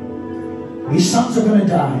taken. His sons are going to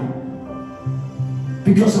die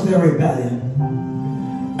because of their rebellion,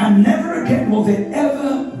 and never again will there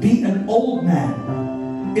ever be an old man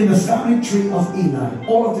in the family tree of Eli.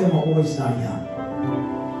 All of them will always die young.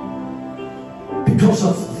 Because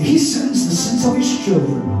of his sins, the sins of his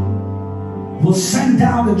children will send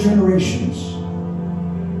down the generations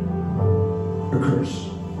a curse.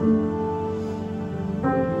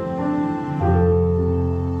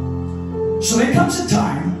 So there comes a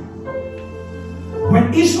time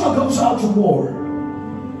when Israel goes out to war,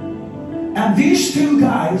 and these 2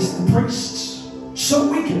 guys, the priests, so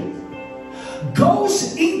wicked,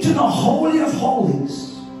 goes into the Holy of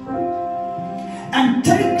Holies and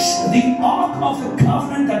takes the Ark of the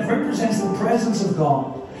Covenant that represents the presence of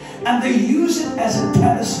God, and they use it as a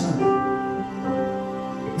talisman.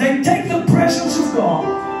 They take the presence of God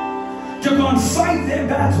to go and fight their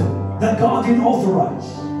battle that God didn't authorize.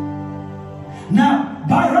 Now,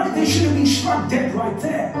 by right, they should have been struck dead right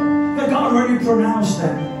there. But God already pronounced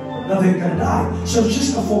them that they're going to die. So it's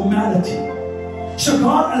just a formality. So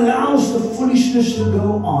God allows the foolishness to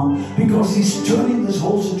go on because He's turning this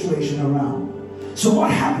whole situation around. So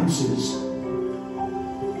what happens is,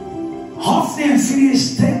 Hophni and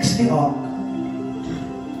Phinehas takes the ark.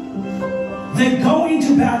 They go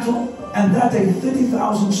into battle, and that day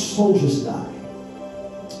 30,000 soldiers die,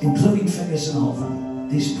 including Phinehas and Hophni.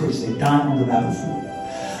 These priests, they die on the battlefield.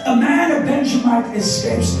 A man, a Benjamite,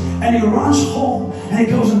 escapes, and he runs home, and he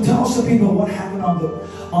goes and tells the people what happened on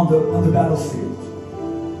the battlefield.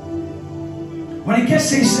 When he gets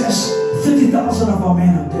there, he says, 30,000 of our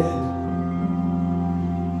men are dead.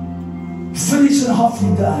 Phinehas and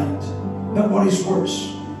Hophni died. But what is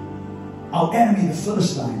worse, our enemy, the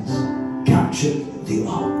Philistines, captured the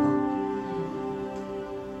ark.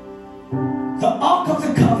 The Ark of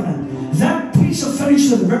the Covenant, that piece of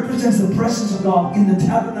furniture that represents represents the presence of God in the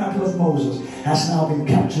tabernacle of Moses, has now been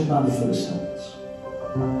captured by the Philistines.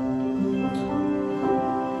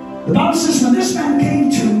 The Bible says when this man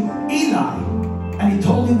came to Eli and he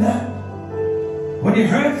told him that, when he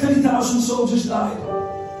heard 30,000 soldiers died,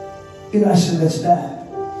 Eli said, that's bad,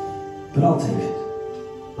 but I'll take it.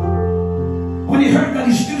 When he heard that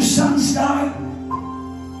his 2 sons died,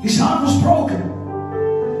 his heart was broken,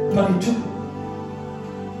 but he took it.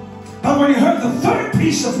 But when he heard the third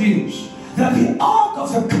piece of news, that the ark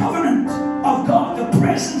of the covenant of God, the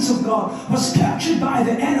presence of God, was captured by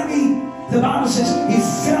the enemy, the Bible says he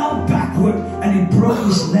fell backward and he broke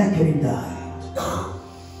his neck and he died.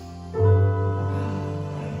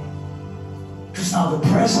 Because now the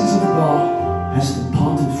presence of God has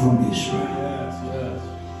departed from Israel.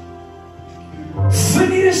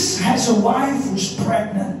 Phineas has a wife who's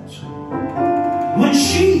pregnant. When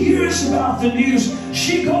she hears about the news,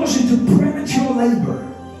 she goes into premature labor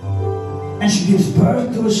and she gives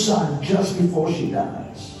birth to a son just before she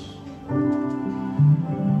dies.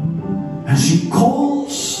 And she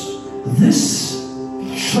calls this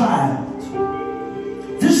child,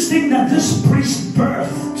 this thing that this priest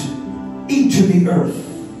birthed into the earth,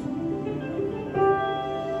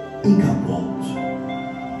 Ichabod.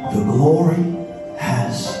 The glory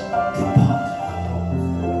has departed.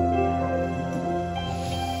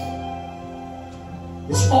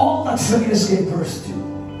 It's all that Phineas gave birth to.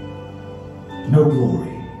 No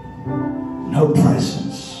glory, no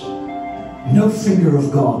presence, no finger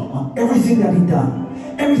of God on everything that he done,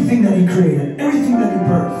 everything that he created, everything that he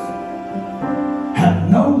birthed. Had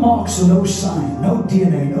no marks or no sign, no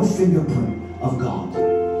DNA, no fingerprint of God.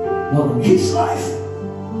 Not in his life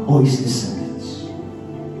or his descendants.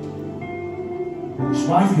 His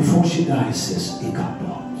wife, before she dies, says,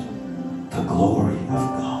 Ichabod, the glory of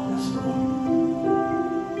God has gone.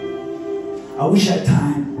 I wish I had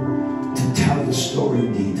time to tell the story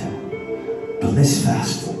in detail, but let's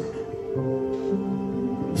fast forward.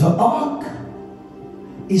 The ark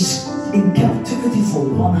is in captivity for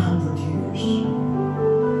 100 years.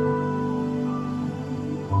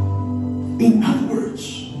 In other words,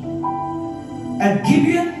 at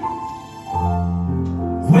Gibeon,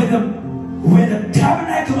 where the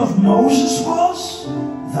tabernacle of Moses was,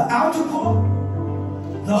 the outer court,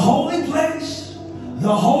 the holy place,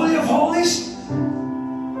 the Holy of Holies,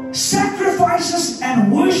 sacrifices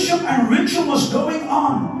and worship and ritual was going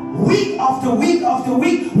on week after week after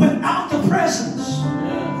week without the presence.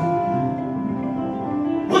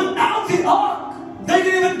 Without the ark, they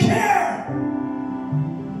didn't even care.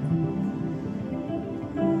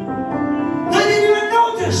 They didn't even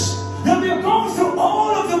notice that they're going through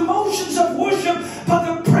all of the motions of worship, but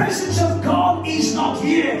the presence of God is not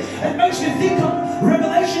here. It makes me think of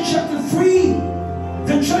Revelation chapter 3.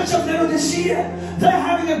 The church of Laodicea, they're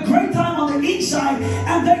having a great time on the inside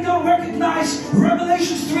and they don't recognize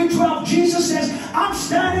Revelation 3:12. Jesus says, I'm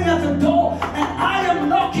standing at the door and I am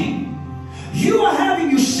knocking. You're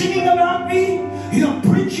singing about me, you're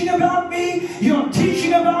preaching about me, you're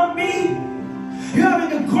teaching about me, you're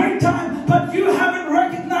having a great time, but you haven't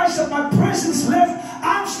recognized that my presence left.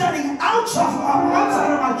 I'm standing outside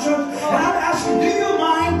of my church and I'm asking, do you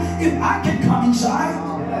mind if I can come inside?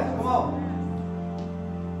 Come on.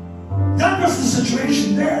 That was the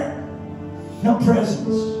situation there. No presence,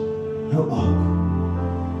 no ark.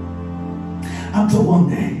 Until one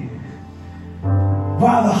day,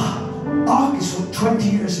 while the ark is for 20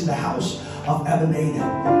 years in the house of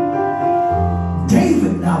Abinadab,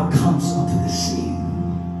 David now comes onto the scene.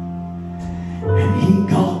 And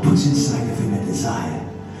God puts inside of him a desire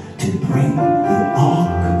to bring the ark,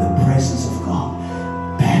 the presence of God,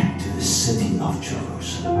 back to the city of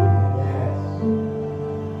Jerusalem.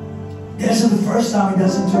 This is the first time he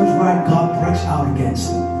doesn't do it right. God breaks out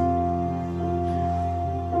against him.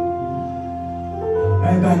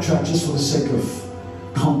 Let me backtrack just for the sake of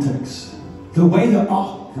context. The way the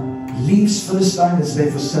ark leaves Philistine is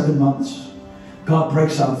there for 7 months. God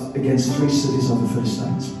breaks out against 3 cities of the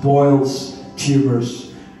Philistines. Boils,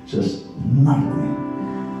 tumors, just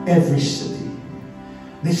nightmare. Every city.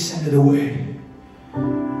 They send it away.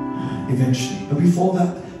 Eventually. But before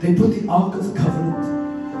that, they put the Ark of the Covenant.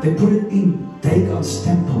 They put it in Dagon's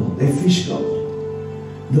temple, their fish god.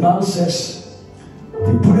 The Bible says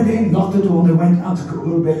they put it in, locked the door, and they went out to go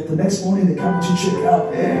to bed. The next morning they come to check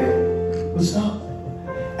out. Hey, what's up?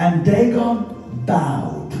 And Dagon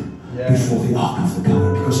bowed before the Ark of the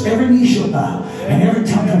Covenant, because every knee shall bow and every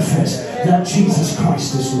tongue confess that Jesus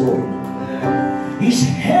Christ is Lord. His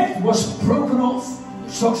head was broken off.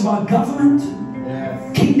 It talks about government,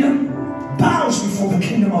 kingdom, bows before the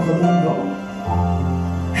kingdom of the Lord God.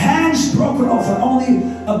 Hands is broken off and only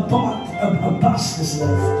a bust is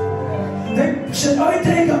left. They said, oh,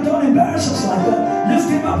 Jacob, don't embarrass us like that. Lift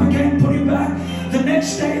him up again, put him back. The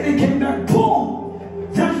next day they came back, boom!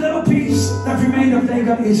 That little piece that remained of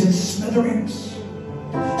Jacob is in smithereens.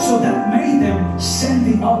 So that made them send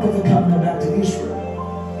the Ark of the Covenant back to Israel.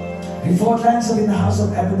 Before it lands up in the house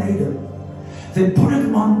of Abinadab, they put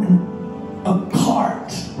it on a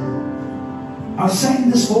cart. I'm saying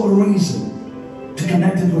this for a reason, to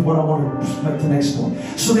connect it with what I want to make the next point.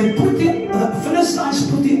 So they put the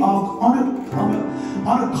Philistines put the ark on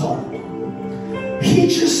a cart,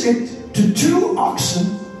 hitches it to 2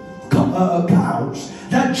 oxen, cows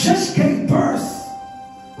that just gave birth.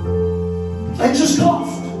 They just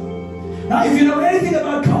coughed. Now, if you know anything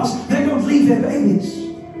about cows, they don't leave their babies.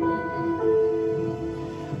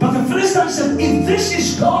 But the Philistines said, if this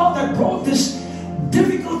is God that brought this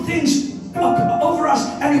difficult things over us,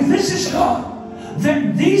 and if this is God,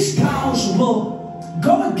 then these cows will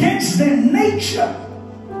go against their nature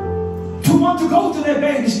to want to go to their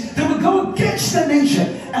babies. They will go against their nature,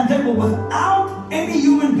 and they will, without any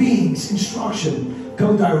human being's instruction,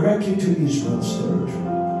 go directly to Israel's territory.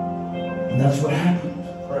 And that's what happened.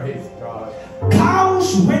 Praise God.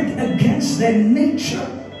 Cows went against their nature.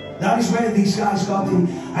 That is where these guys got the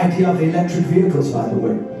idea of the electric vehicles, by the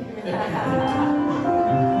way.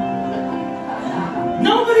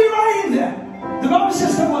 Nobody riding there. The Bible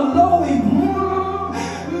says they were lowing,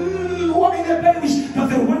 wanting their babies, but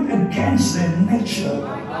they went against their nature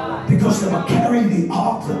because they were carrying the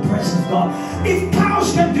ark, the presence of God. If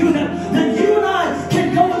cows can do that, then you and I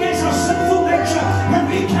can go against our sinful nature when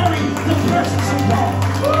we carry the presence of God.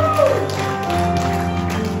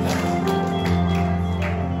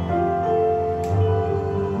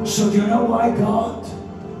 So do you know why God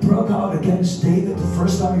broke out against David the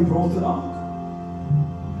first time he brought the ark?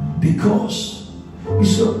 Because he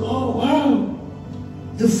said, oh wow,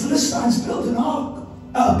 the Philistines built an ark,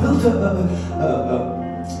 built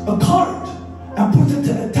a cart, and put the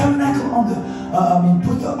tabernacle on the,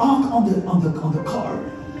 put the ark on the cart.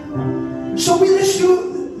 So let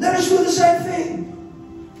us do the same thing.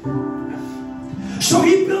 So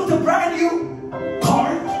he built a brand new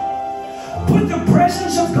cart, put the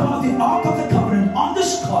presence of God, the Ark of the Covenant, on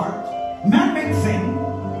this cart, man-made thing.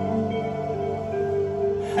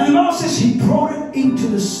 And the Bible says he brought it into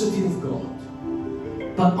the city of God.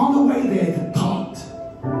 But on the way there, the cart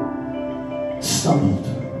stumbled.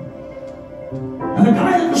 And the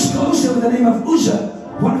guy that was close there with the name of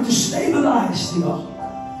Uzzah wanted to stabilize the ark.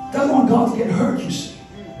 Doesn't want God to get hurt, you see.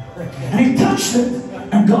 And he touched it,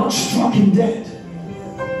 and God struck him dead.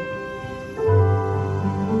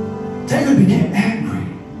 David became angry.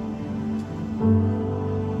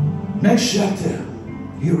 Next chapter,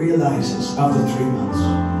 he realizes after 3 months.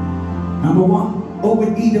 Number 1,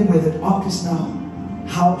 Obed-Edom, where the ark is now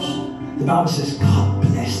housed. The Bible says God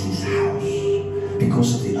blessed his house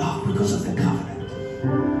because of the ark, because of the covenant.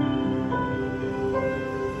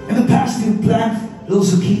 In the past, he would plant little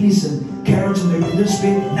zucchinis and carrots and they were this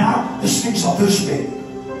big. Now the sticks are this big.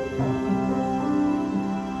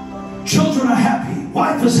 Children are happy.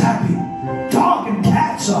 Wife is happy. Dog and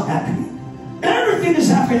cats are happy. Everything is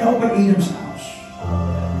happy in Obed-Edom's house.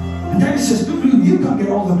 And David says, you can't get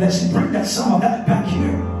all the blessing. Bring that some of that back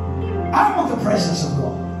here. I want the presence of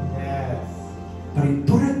God. Yes. But he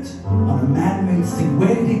put it on a man-made thing.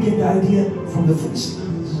 Where did he get the idea? From the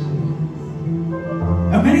Philistines.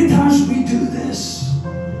 And many times we do this.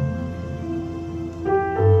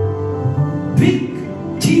 Big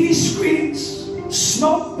TV screens,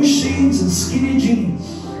 smoke machines, and skinny jeans.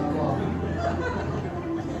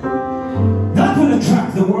 That will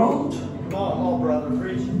attract the world. Come on, brother,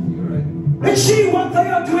 preach. Let's see what they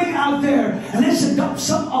are doing out there, and let's adopt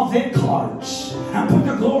some of their cards and put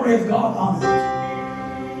the glory of God on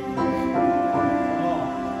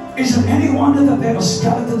it. Is it any wonder that there are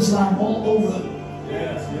skeletons lying all over?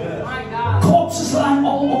 Yes, yes. My God. Corpses lying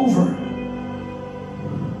all over.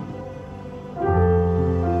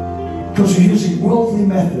 Because you're using worldly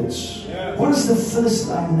methods. Yes. What does the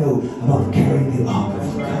Philistine know about carrying the ark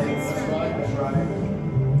of God? That's right.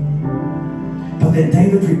 But then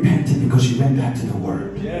David repented because he went back to the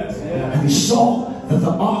Word. Yes, And yes. he saw that the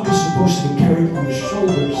ark is supposed to be carried on the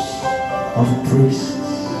shoulders of priests.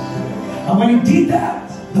 And when he did that,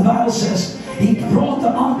 the Bible says he brought the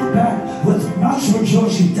ark back with much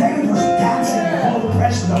rejoicing. David was dancing in all the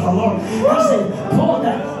presence of the Lord as they brought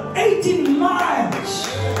that 18 miles.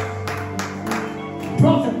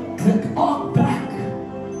 Brought the ark back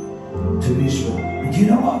to Israel. And you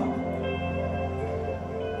know what?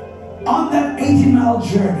 On that 18-mile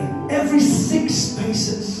journey, every 6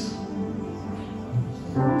 paces,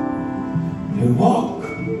 They would walk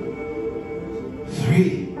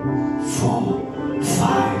 3, 4,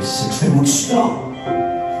 5, 6. They would stop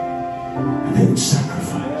and they would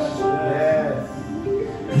sacrifice.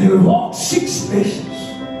 And they would walk 6 paces,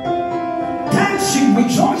 dancing,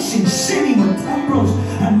 rejoicing, singing with timbrels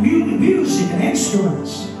and music and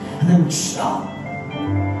instruments. And they would stop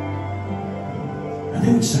and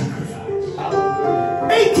they would sacrifice.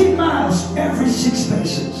 18 miles every 6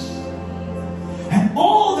 paces. And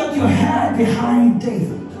all that you had behind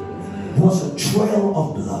David was a trail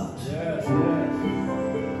of blood.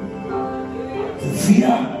 The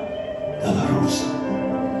Via Dolorosa,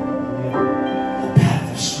 the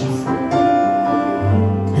path of suffering.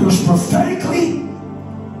 It was prophetically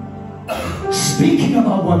speaking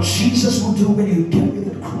about what Jesus would do when he carried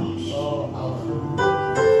the cross.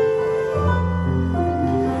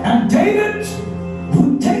 And David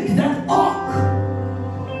would take that ark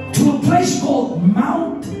to a place called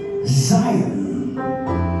Mount Zion,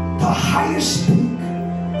 the highest peak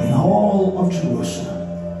in all of Jerusalem.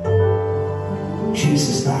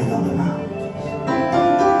 Jesus died on the mount.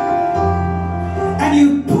 And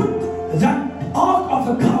you put that ark of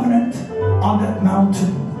the covenant on that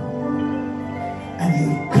mountain, and you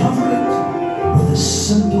cover it with a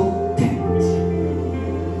simple tent.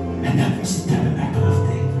 And that was the Tabernacle of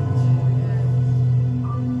David.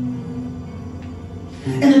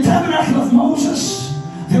 In the Tabernacle of Moses,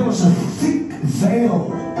 there was a thick veil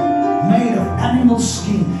made of animal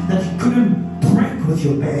skin that you couldn't break with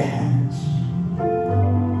your bare hands.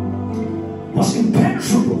 It was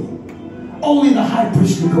impenetrable. Only the high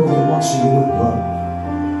priest could go there once a year with blood.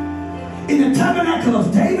 In the Tabernacle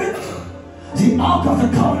of David, the Ark of the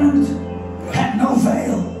Covenant had no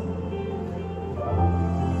veil.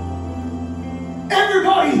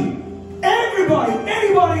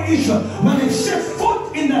 Anybody in Israel, when they set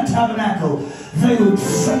foot in that tabernacle, they would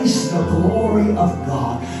face the glory of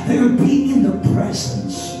God. They would be in the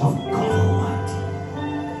presence of God Almighty.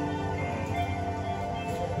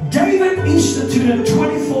 David instituted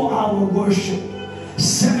 24-hour worship,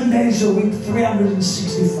 7 days a week,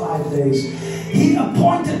 365 days. He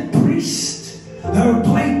appointed priests. They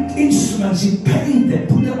played instruments. He paid them,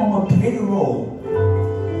 put them on a payroll.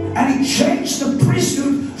 And he changed the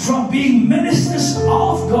priesthood from being ministers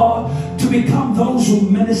of God to become those who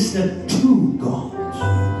ministered to God.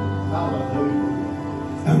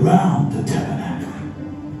 Around the tabernacle.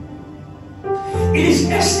 It is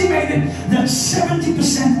estimated that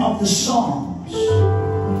 70% of the Psalms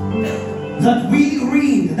that we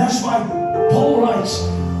read, that's why Paul writes,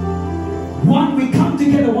 one, we come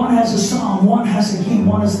together, one has a psalm, one has a hymn,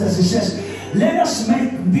 one has this. He says, let us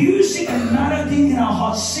make music and melody in our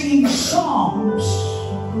hearts, singing psalms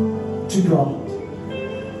to God.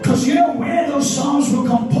 Because you know where those psalms were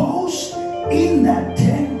composed? In that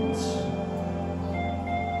tent.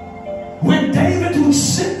 When David would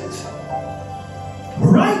sit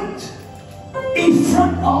right in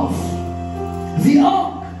front of the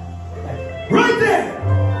ark, right there,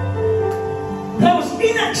 that was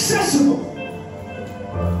inaccessible.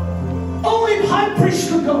 Only the high priest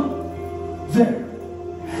could go there.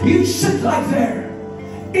 You sit like there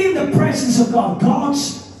in the presence of God. God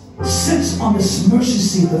sits on this mercy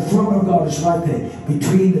seat. The throne of God is right there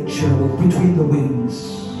between the cherub, between the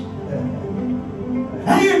wings.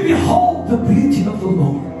 And you behold the beauty of the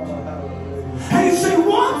Lord. And you say,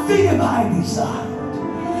 one thing have I desired,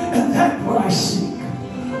 and that's what I seek,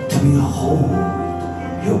 to behold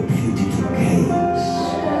your beauty, to gaze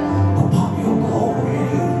upon your glory and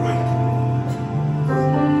your brightness.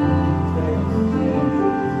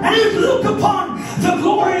 And you look upon the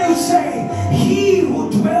glory and you say, he who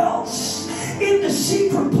dwells in the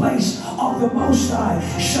secret place of the Most High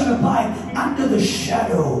shall abide under the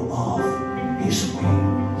shadow of his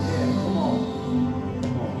wings.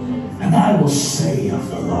 And I will say of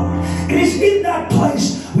the Lord. It is in that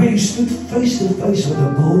place where he stood face to face with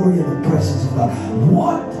the glory and the presence of God.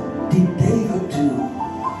 What did David do?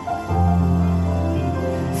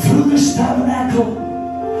 Through this tabernacle,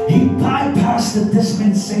 he bypassed the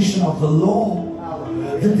dispensation of the law,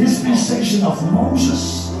 the dispensation of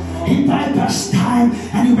Moses. He bypassed time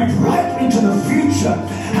and he went right into the future.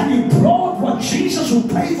 And he brought what Jesus would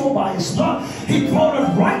pay for by his blood. He brought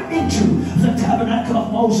it right into the tabernacle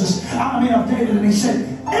of Moses. Of David. And he said,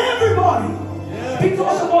 everybody,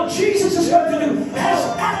 because of what Jesus is going to do, has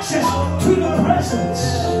access to the presence.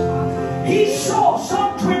 He saw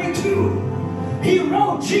Psalm 22. He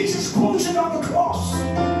wrote Jesus crucified on the cross.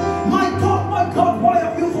 My God, why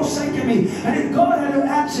have you forsaken me? And if God had an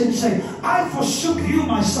answer, he'd say, I forsook you,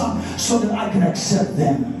 my son, so that I can accept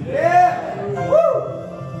them. Yeah. Woo!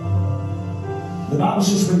 The Bible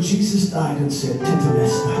says when Jesus died and said,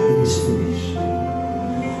 Tetelestai, it is finished,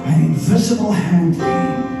 an invisible hand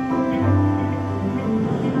came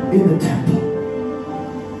in the temple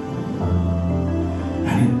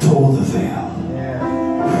and it tore the veil.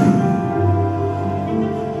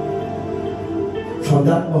 From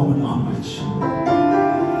that moment onwards,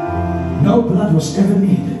 no blood was ever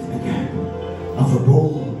needed again of a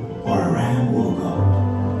bull or a ram or a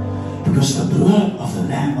goat, because the blood of the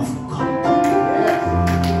Lamb of God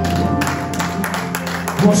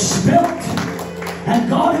was spilt, and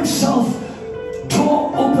God himself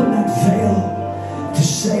tore open that veil to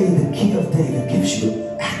say the key of David gives you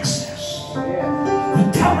access.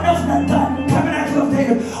 The tabernacle of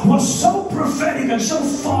David was so prophetic and so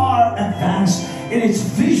far advanced in its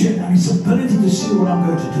vision and its ability to see what I'm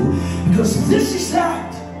going to do, because this is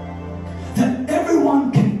that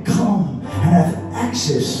everyone can come and have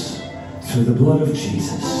access through the blood of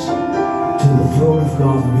Jesus to the throne of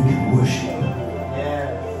God, and we can worship.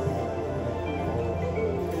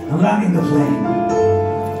 I'm landing the plane.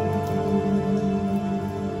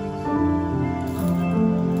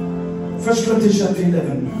 First Corinthians chapter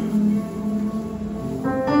 11.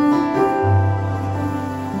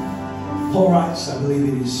 Paul writes, I believe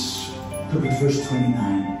it is, could be verse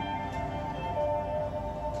 29.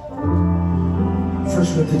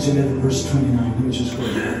 First Corinthians 11, verse 29. Let me just go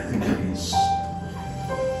there. I think it is.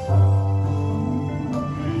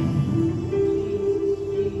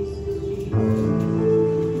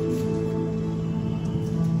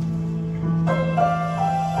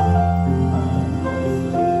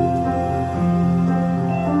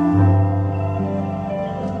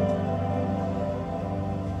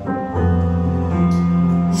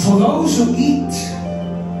 For those who eat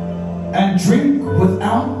and drink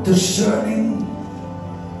without discerning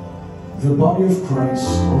the body of Christ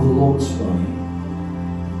or the Lord's body,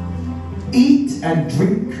 eat and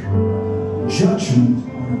drink judgment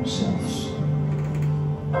on themselves.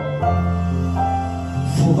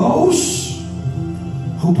 For those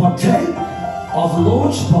who partake of the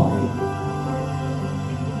Lord's body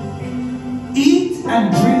eat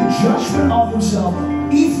and drink judgment of themselves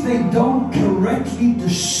if they don't correctly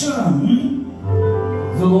discern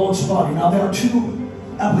the Lord's body. Now there are two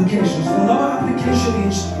applications. Another application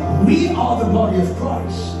is we are the body of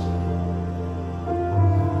Christ.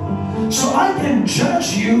 So I can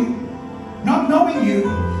judge you, not knowing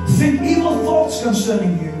you, think evil thoughts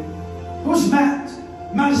concerning you. Who's Matt?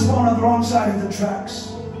 Matt is born on the wrong side of the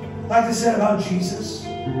tracks. Like they said about Jesus.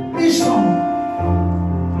 He's from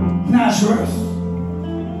Nazareth.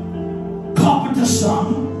 Carpenter's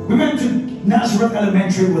son. We went to Nazareth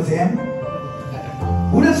Elementary with him.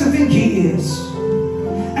 Who does he think he is?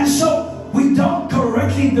 And so we don't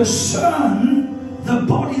correctly discern the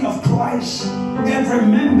body of Christ, every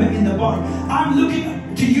member in the body. I'm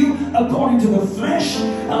looking to you according to the flesh,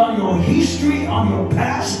 on your history, on your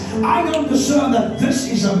past. I don't discern that this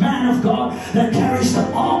is a man of God that carries the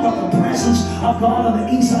ark of the presence of God on the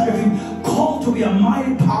inside of him, called to be a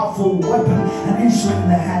mighty powerful weapon, an instrument in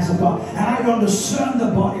the hands of God. And I don't discern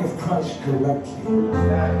the body of Christ correctly.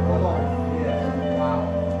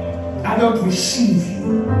 I don't receive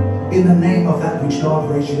you in the name of that which God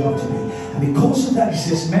raised you up to be. And because of that, he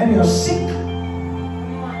says, many are sick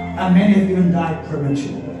and many have even died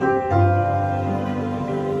prematurely.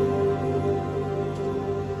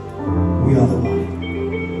 We are the body.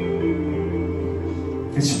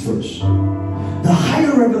 It's first. The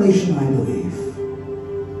higher revelation, I believe,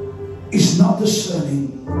 is not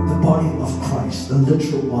discerning the body of Christ, the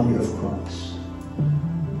literal body of Christ.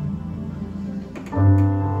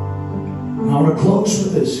 I want to close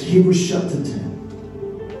with this. Hebrews chapter 10.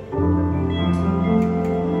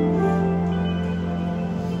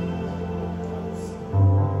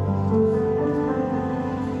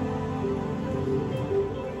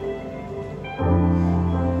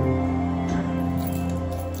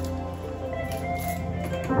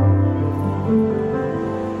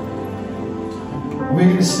 We're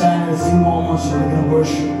going to stand in a few moments and we're going to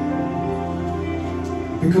worship.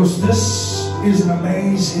 Because this is an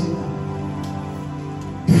amazing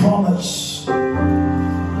promise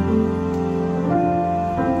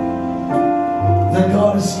that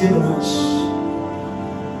God has given us.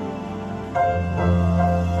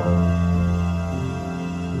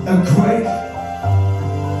 A great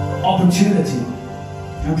opportunity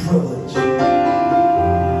and privilege.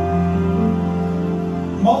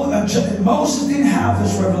 Moses didn't have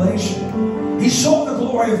this revelation. He saw the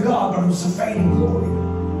glory of God, but it was a fading glory.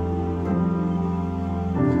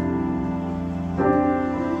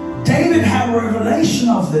 David had a revelation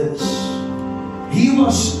of this. He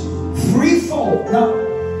was threefold. Now,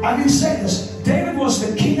 I can say this. David was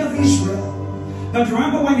the king of Israel. But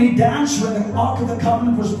remember when he danced when the Ark of the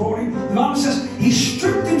Covenant was brought in? The Bible says he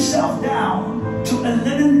stripped himself down to a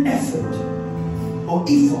linen ephod or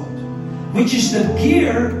ephod, which is the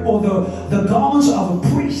gear or the garments of a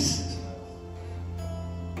priest.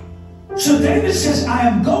 So David says, I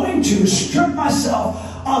am going to strip myself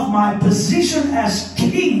of my position as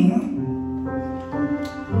king,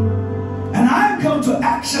 and I am going to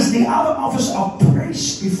access the other office of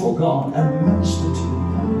priest before God and minister to him.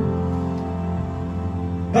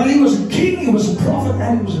 But he was a king, he was a prophet,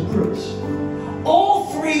 and he was a priest.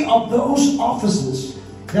 All three of those offices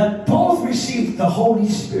that both received the Holy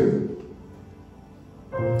Spirit.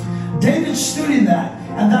 David stood in that,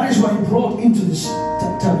 and that is what he brought into this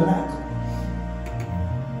tabernacle.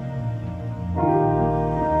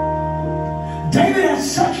 David had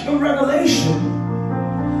such a revelation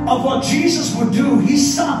of what Jesus would do,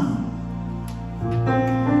 his son.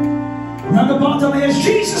 Remember Bartimaeus,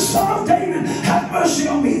 Jesus, son of David, have mercy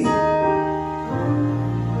on me.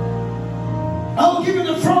 I will give him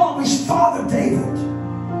the throne of his father David.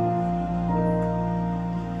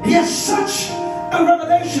 He has such a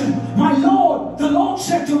revelation. My Lord, the Lord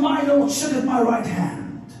said to my Lord, sit at my right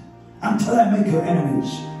hand until I make your enemies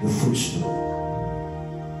your footstool.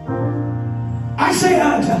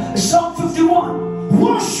 Isaiah, Psalm 51,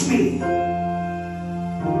 wash me,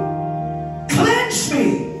 cleanse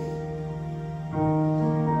me.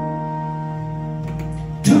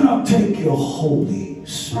 Do not take your Holy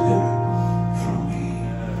Spirit from me.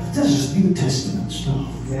 This is New Testament stuff.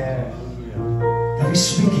 Yeah. That he's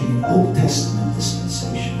speaking in Old Testament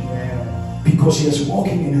dispensation. Yeah. Because he is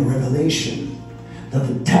walking in a revelation that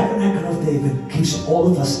the tabernacle of David gives all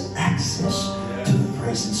of us access to the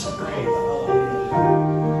presence of God.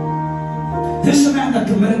 This is a man that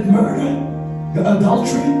committed murder,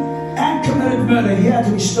 adultery, and committed murder. He had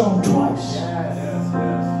to be stoned twice.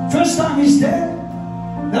 Yes. First time he's dead,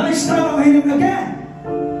 then they stone him again,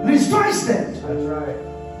 and he's twice dead. That's right.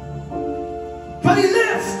 But he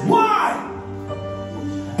lived. Why?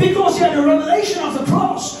 Because he had a revelation of the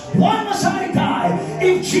cross. Why must I die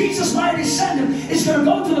if Jesus, my descendant, is going to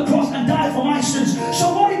go to the cross and die for my sins?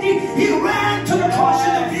 So what he did, he ran to the cross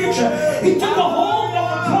in the future. He took a hold of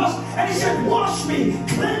the cross and he said, wash me,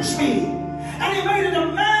 cleanse me. And he made a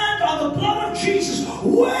demand on the blood of Jesus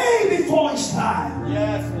way before his time.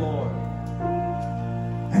 Yes, Lord.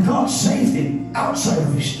 And God saved him outside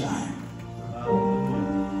of his time.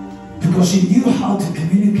 Because he knew how to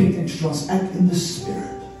communicate and transact in the Spirit.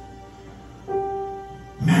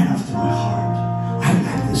 Man after my heart. I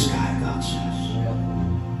like this guy, God says.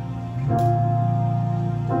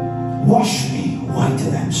 Wash me whiter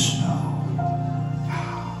than snow.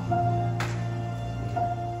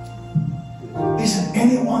 Is it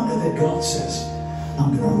any wonder that God says,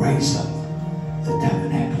 I'm going to raise up the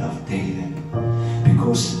tabernacle of David?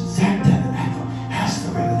 Because that tabernacle has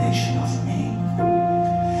the revelation of me.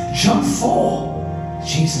 John 4,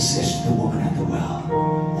 Jesus says to the woman at the well,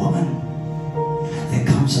 woman, there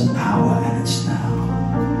comes an hour, and it's now,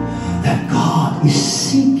 that God is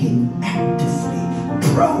seeking actively,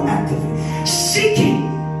 proactively, seeking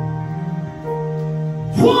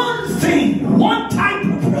one thing, one type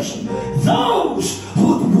of person, those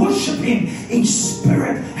who would worship him in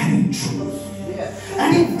spirit and in truth.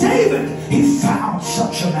 And in David, he found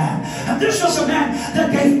such a man. And this was a man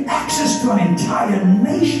that gave access to an entire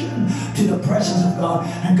nation to the presence of God.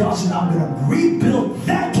 And God said, I'm going to rebuild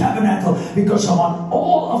that tabernacle because I want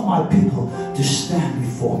all of my people to stand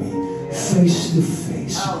before me face to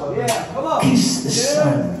face. Kiss the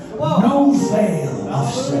Son. No veil of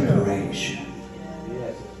separation.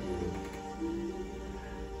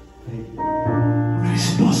 It's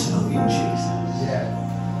possible in Jesus.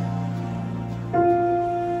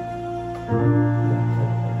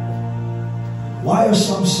 Why are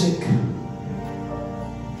some sick?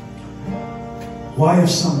 Why have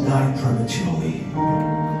some died prematurely?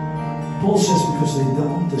 Paul says because they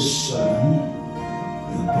don't discern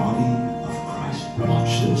the body of Christ.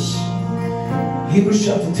 Watch this. Hebrews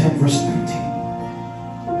chapter 10 verse 19.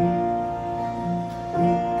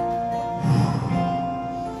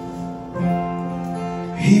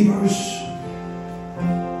 Hebrews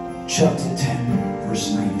chapter 10 verse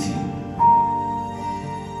 19.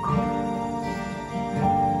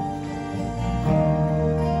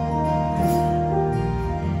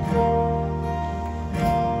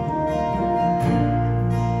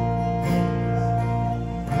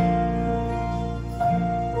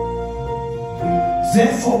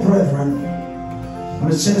 Therefore, brethren,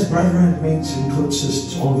 when it says brethren, it means it includes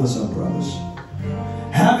sisters. All of us are brothers.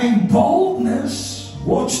 Having boldness,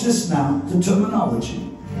 watch this now, the terminology,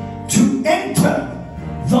 to enter enter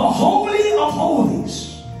the Holy of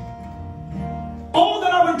Holies. All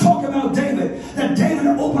that I've been talking about David, that David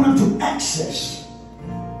opened up to access.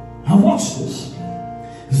 Now watch this.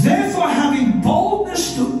 Therefore, having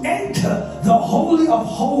boldness to enter the Holy of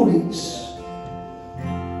Holies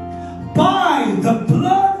by the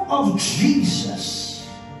blood of Jesus.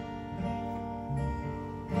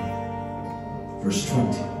 Verse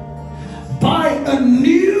 20. By a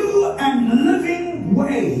new and living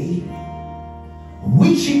way,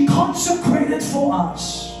 which he consecrated for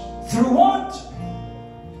us. Through what?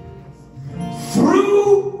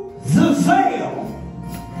 Through the veil.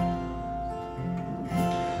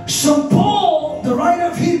 So Paul, the writer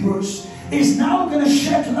of Hebrews, is now going to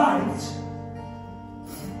shed light.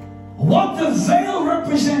 What the veil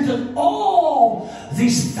represented all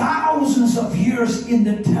these thousands of years in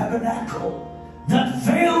the tabernacle. That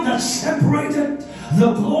veil that separated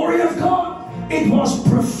the glory of God. It was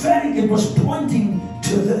prophetic. It was pointing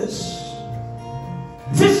to this.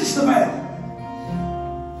 This is the veil.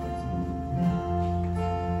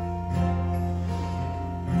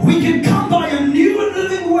 We can come by a new and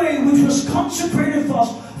living way which was consecrated for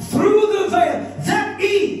us through the veil. That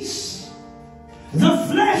is the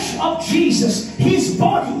flesh of Jesus, his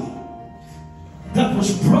body that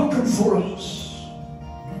was broken for us.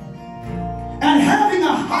 And having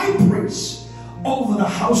a high priest over the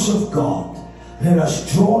house of God, let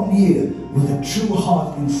us draw near with a true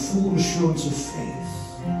heart in full assurance of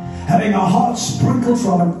faith, having our hearts sprinkled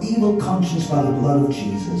from an evil conscience by the blood of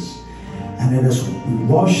Jesus, and let us be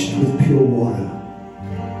washed with pure water.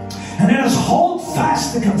 And let us hold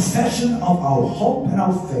fast the confession of our hope and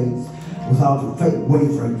our faith without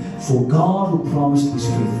wavering, for God who promised is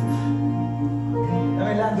faithful.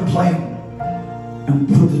 Let me land the plane and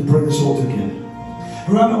bring this all together.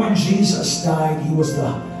 Remember when Jesus died, he was the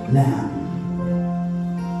lamb.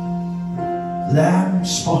 Lamb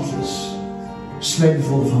spotless, slain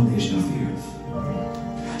before the foundation of the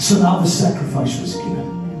earth. So now the sacrifice was given.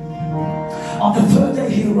 On the third day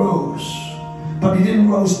he rose, but he didn't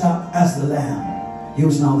rise now as the lamb. He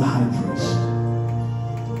was now the high priest.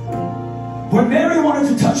 When Mary wanted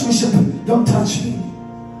to touch me, she said, don't touch me.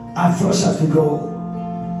 I first have to go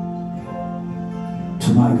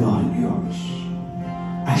to my God and yours.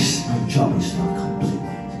 My job is not completed.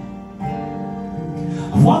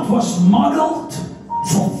 What was modeled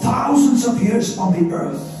for thousands of years on the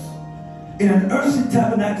earth, in an earthly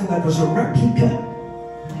tabernacle that was a replica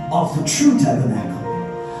of the true tabernacle,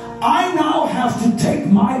 I now have to take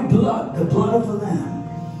my blood, the blood of the Lamb,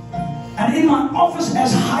 and in my office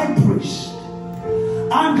as high priest,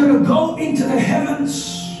 I'm going to go into the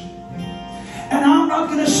heavens, and I'm not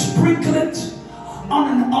going to sprinkle it on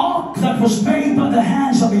an ark that was made by the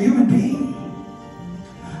hands of a human being.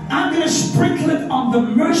 I'm going to sprinkle it on the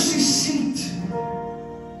mercy seat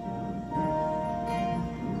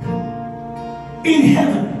in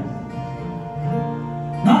heaven.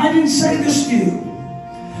 Now I didn't say this to you,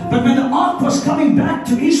 but when the ark was coming back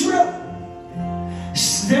to Israel,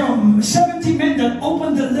 there were 70 men that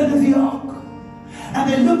opened the lid of the ark, and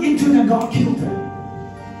they looked into it and God killed them.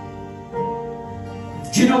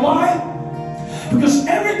 Do you know why? Because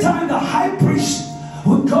every time the high priest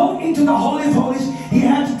would go into the Holy of Holies, he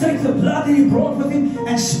had to take the blood that he brought with him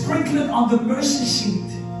and sprinkle it on the mercy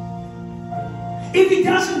seat. If he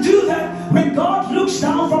doesn't do that, when God looks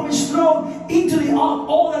down from his throne into the ark,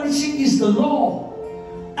 all that he sees is the law.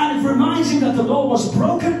 And it reminds him that the law was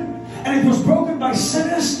broken, and it was broken by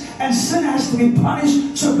sinners, and sin has to be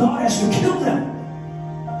punished, so God has to kill them.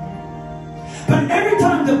 But every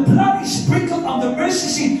time the blood is sprinkled on the mercy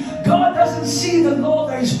seat, God doesn't see the law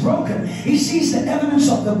that is broken. He sees the evidence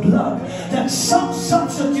of the blood, that some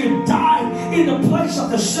substitute died in the place of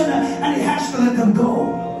the sinner, and he has to let them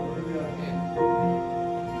go.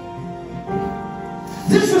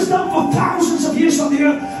 This was done for thousands of years on the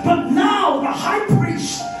earth, but now the high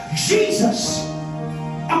priest, Jesus,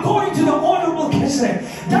 according to the order of Melchizedek,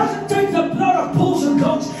 doesn't take the blood of bulls and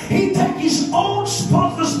goats. He takes his own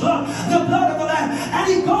spotless blood, the blood of the Lamb,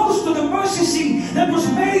 and he goes to the mercy seat that was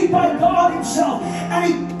made by God himself, and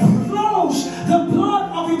he flows the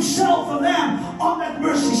blood of himself, the Lamb, on that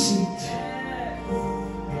mercy seat.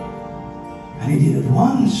 And he did it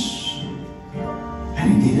once,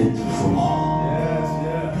 and he did it for all.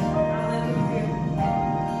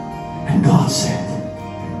 And God said,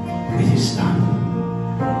 it is done.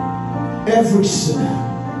 Every sinner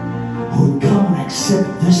who would come and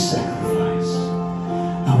accept this sacrifice,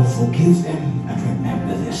 I will forgive them and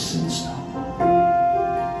remember their sins no more.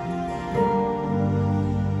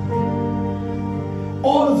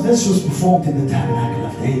 All of this was performed in the tabernacle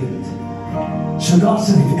of David. So God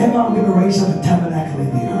said, if ever I'm going to raise up a tabernacle in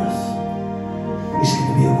the earth, it's going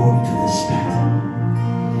to be according to this pattern.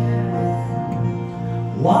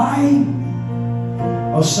 Why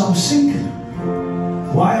are some sick?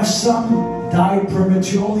 Why are some died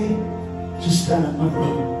prematurely? Just stand up, my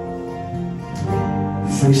brother.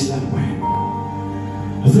 Face that way.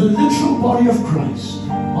 The literal body of Christ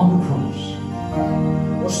on the cross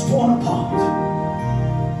was torn apart.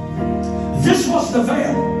 This was the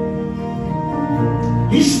veil.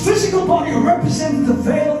 His physical body represented the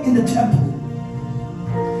veil in the temple.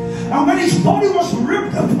 And when his body was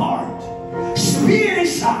ripped apart, speared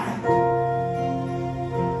aside,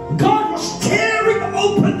 God was tearing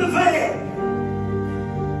open the veil.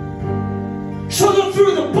 So that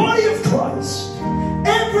through the body of Christ,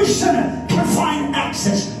 every sinner can find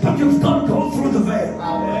access, but you've got to go through the veil.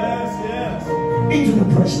 Yes, yes. Into the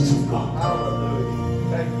presence of God. Hallelujah.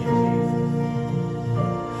 Thank you, Jesus.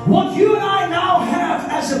 What you and I now have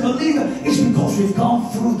as a believer is because we've gone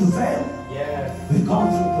through the veil. Yes. We've gone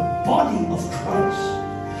through the body of Christ.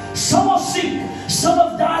 Some are sick, some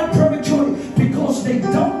have died prematurely because they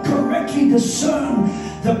don't correctly discern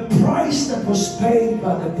the price that was paid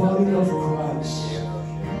by the body of Christ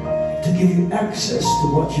to give you access to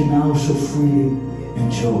what you now so freely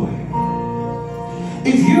enjoy.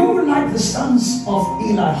 If you, like the sons of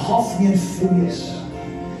Eli, Hophni and Phinehas,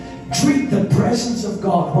 treat the presence of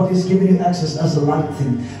God, what is giving you access, as a light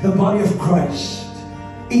thing, the body of Christ,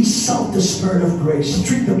 insult the Spirit of grace,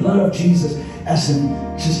 treat the blood of Jesus as a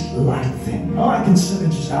just light thing. Oh, I can sit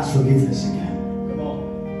and just ask forgiveness again. Come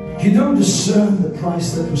on. You don't discern the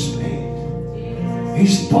price that was paid.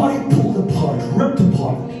 His body pulled apart, ripped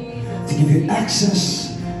apart, to give you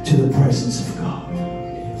access to the presence of God.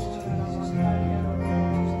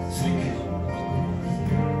 Thank you.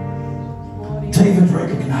 David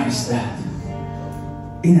recognized that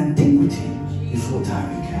in antiquity before time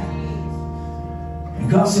began. And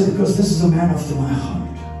God said, because this is a man after my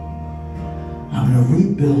heart, I'm going to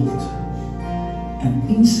rebuild an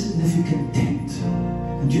insignificant tent.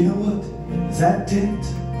 And you know what? That tent,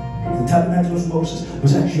 the tabernacle of Moses,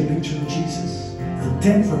 was actually a picture of Jesus. The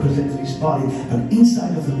tent represented his body, and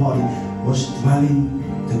inside of the body was dwelling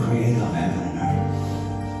the Creator of heaven and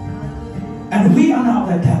earth. And we are now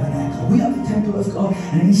that tabernacle. We are the temple of God,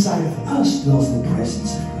 and inside of us dwells the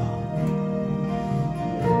presence of God.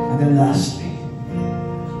 And then lastly,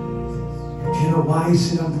 do you know why he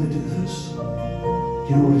said, I'm going to do this? Do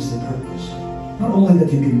you know what is the purpose? Not only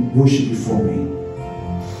that you can worship before me,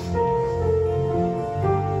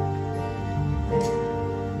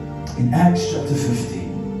 in Acts chapter 15,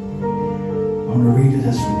 I'm going to read it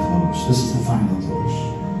as we close. This is the final close.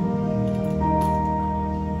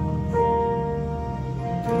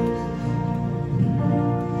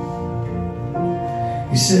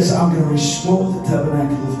 He says, I'm going to restore the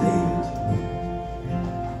tabernacle of David,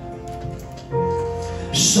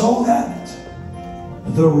 so that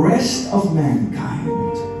the rest of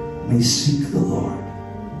mankind may seek the Lord.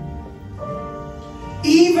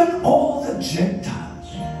 Even all the Gentiles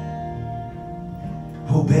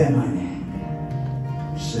who bear my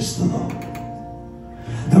name, says the Lord.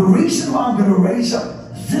 The reason why I'm going to raise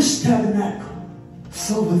up this tabernacle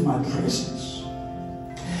filled with my presence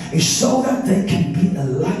is so that they can be a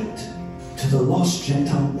light to the lost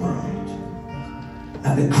Gentile world,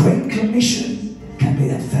 and the Great Commission can be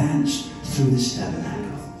advanced through this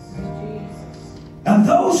tabernacle. And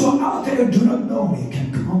those who are out there who do not know me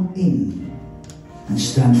can come in and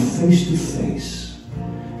stand face to face,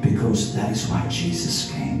 because that is why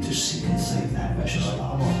Jesus came, to seek and save that which is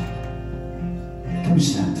lost. Can we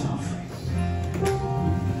stand to our feet?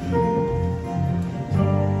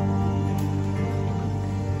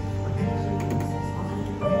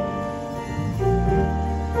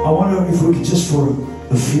 I wonder if we could just for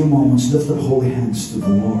a few moments lift up holy hands to the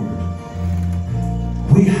Lord.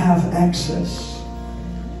 We have access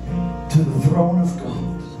to the throne of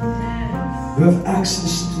God. We have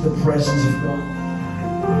access to the presence of God.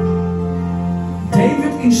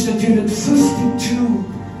 David instituted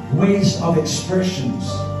 52 ways of expressions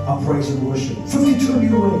of praise and worship. 52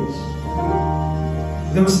 new ways.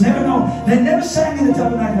 There was never known. They never sang in the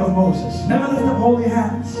tabernacle of Moses. Never lifted up holy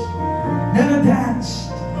hands. Never danced.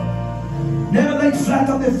 Never laid flat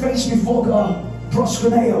on their face before God.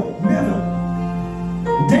 Proskuneo. Never.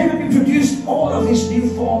 David introduced all of these new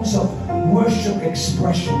forms of worship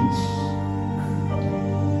expressions.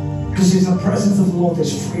 Because in the presence of the Lord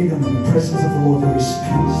there's freedom. In the presence of the Lord there is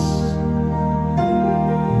peace.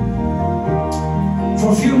 For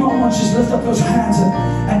a few moments just lift up those hands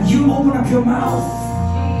and you open up your mouth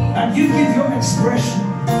and you give your expression.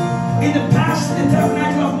 In the past, in the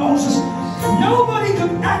tabernacle of Moses, Nobody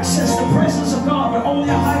could access the presence of God, but only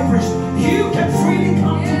a high priest. You can freely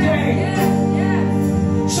come today.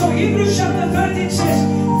 So Hebrews chapter 13 says,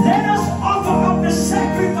 let us offer up the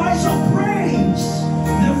sacrifice of praise,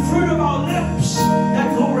 the fruit of our lips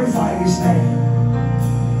that glorify His name.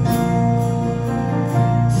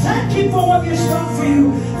 Thank Him for what He has done for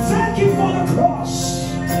you. Thank Him for the cross.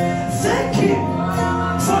 Thank Him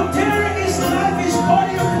for tearing His life, His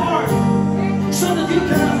body apart, so that you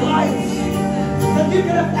can have life, that you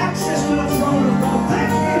can have access to the throne of God.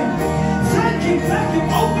 Thank Him. Thank Him. Thank Him.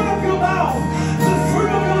 Open up your mouth, the fruit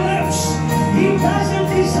of your lips. He doesn't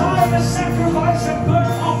desire the sacrifice and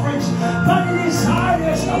burnt offerings, but He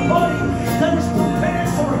desires a body that is prepared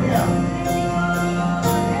for Him.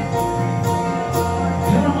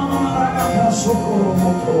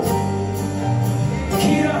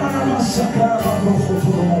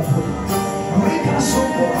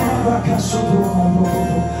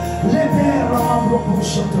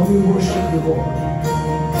 We worship you, Lord.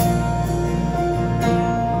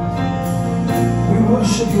 We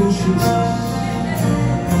worship you, Jesus.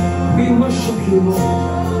 We worship you, Lord.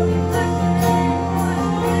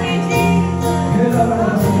 Thank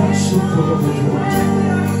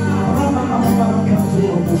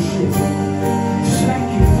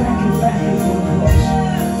you for the cross.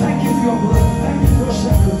 Thank you for your blood. Thank you for your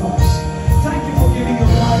sacrifice. Thank you for giving your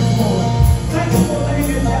life, Lord. Thank you for laying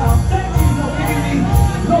it down. Thank you for giving me,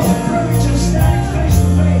 Lord, the privilege of standing face to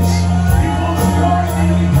face before the glory of the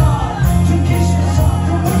living God, to kiss your Son,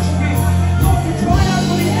 to worship Him, Lord, to cry out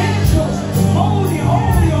for the angels, holy,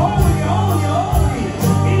 holy, holy, holy, holy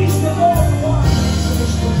is the Lord one who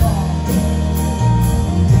is to come.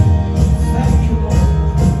 Thank you, Lord.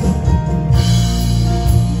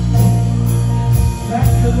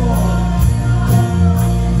 Thank you, Lord.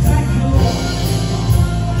 Thank you, Lord.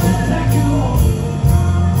 Thank you, Lord.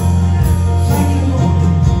 Thank you, Lord.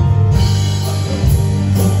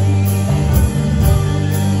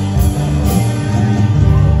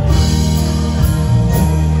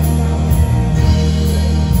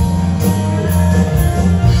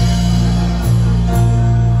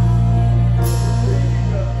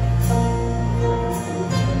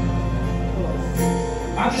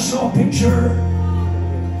 I just saw a picture.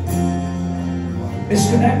 It's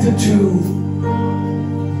connected to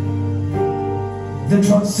the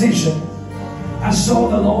transition. I saw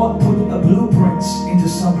the Lord put a blueprint into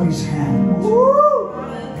somebody's hand.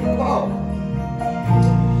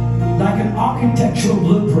 Like an architectural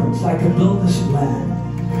blueprint, like a builder's plan.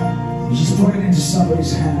 You just put it into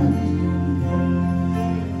somebody's hand.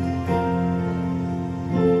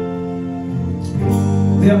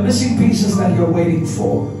 There are missing pieces that you're waiting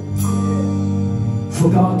for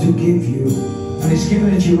God to give you. And He's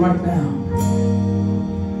giving it to you right now.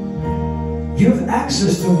 You have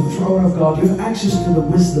access to the throne of God. You have access to the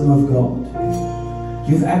wisdom of God.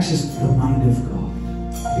 You have access to the mind of God.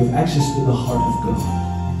 You have access to the heart of God.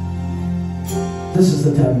 This is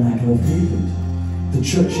the Tabernacle of David. The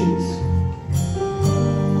church is.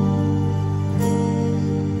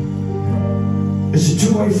 It's a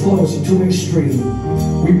two-way flow. It's a two-way stream.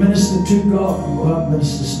 We minister to God. God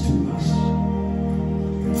ministers to us.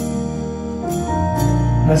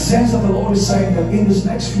 I sense that the Lord is saying that in this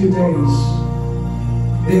next few days,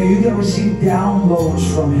 that you're going to receive downloads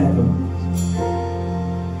from heaven.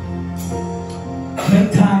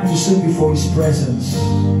 Make time to sit before His presence.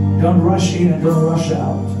 Don't rush in and don't rush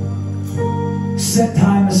out. Set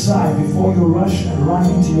time aside before you rush and run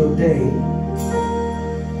into your day.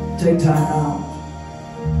 Take time out.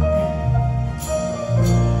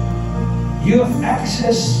 You have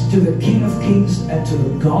access to the King of Kings and to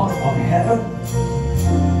the God of heaven,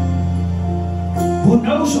 who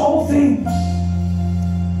knows all things,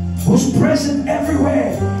 who's present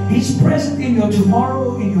everywhere. He's present in your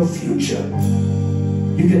tomorrow, in your future.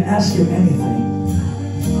 You can ask Him anything.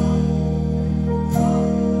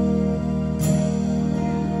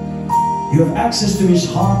 You have access to His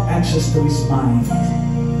heart, access to His mind.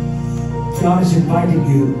 God is inviting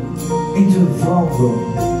you into the throne room.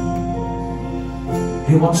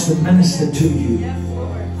 He wants to minister to you.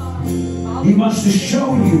 He wants to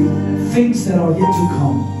show you things that are yet to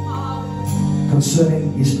come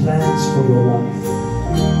concerning His plans for your life.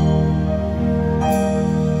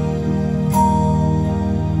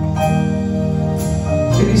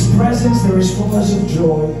 In His presence there is fullness of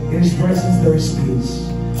joy. In His presence there is peace.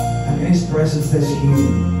 And in His presence there's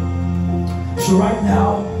healing. So right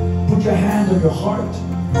now, put your hand on your heart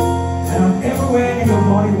and on everywhere in your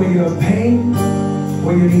body where you have pain,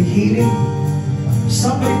 where you need healing.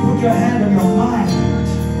 Somebody put your hand on your mind,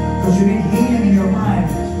 because you need healing in your mind.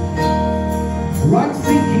 Right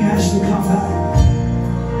thinking has to come back.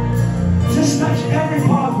 Just touch every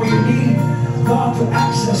part where you need God to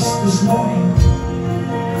access this morning.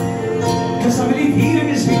 Because I believe healing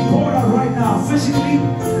is being poured out right now, physically,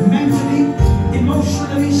 mentally,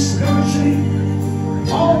 emotionally, spiritually.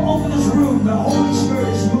 All over this room, the Holy Spirit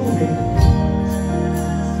is moving.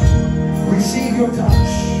 Receive your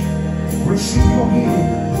touch. Receive your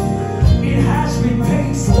healing. It has been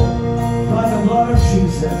paid for by the blood of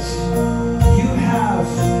Jesus. You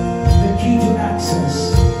have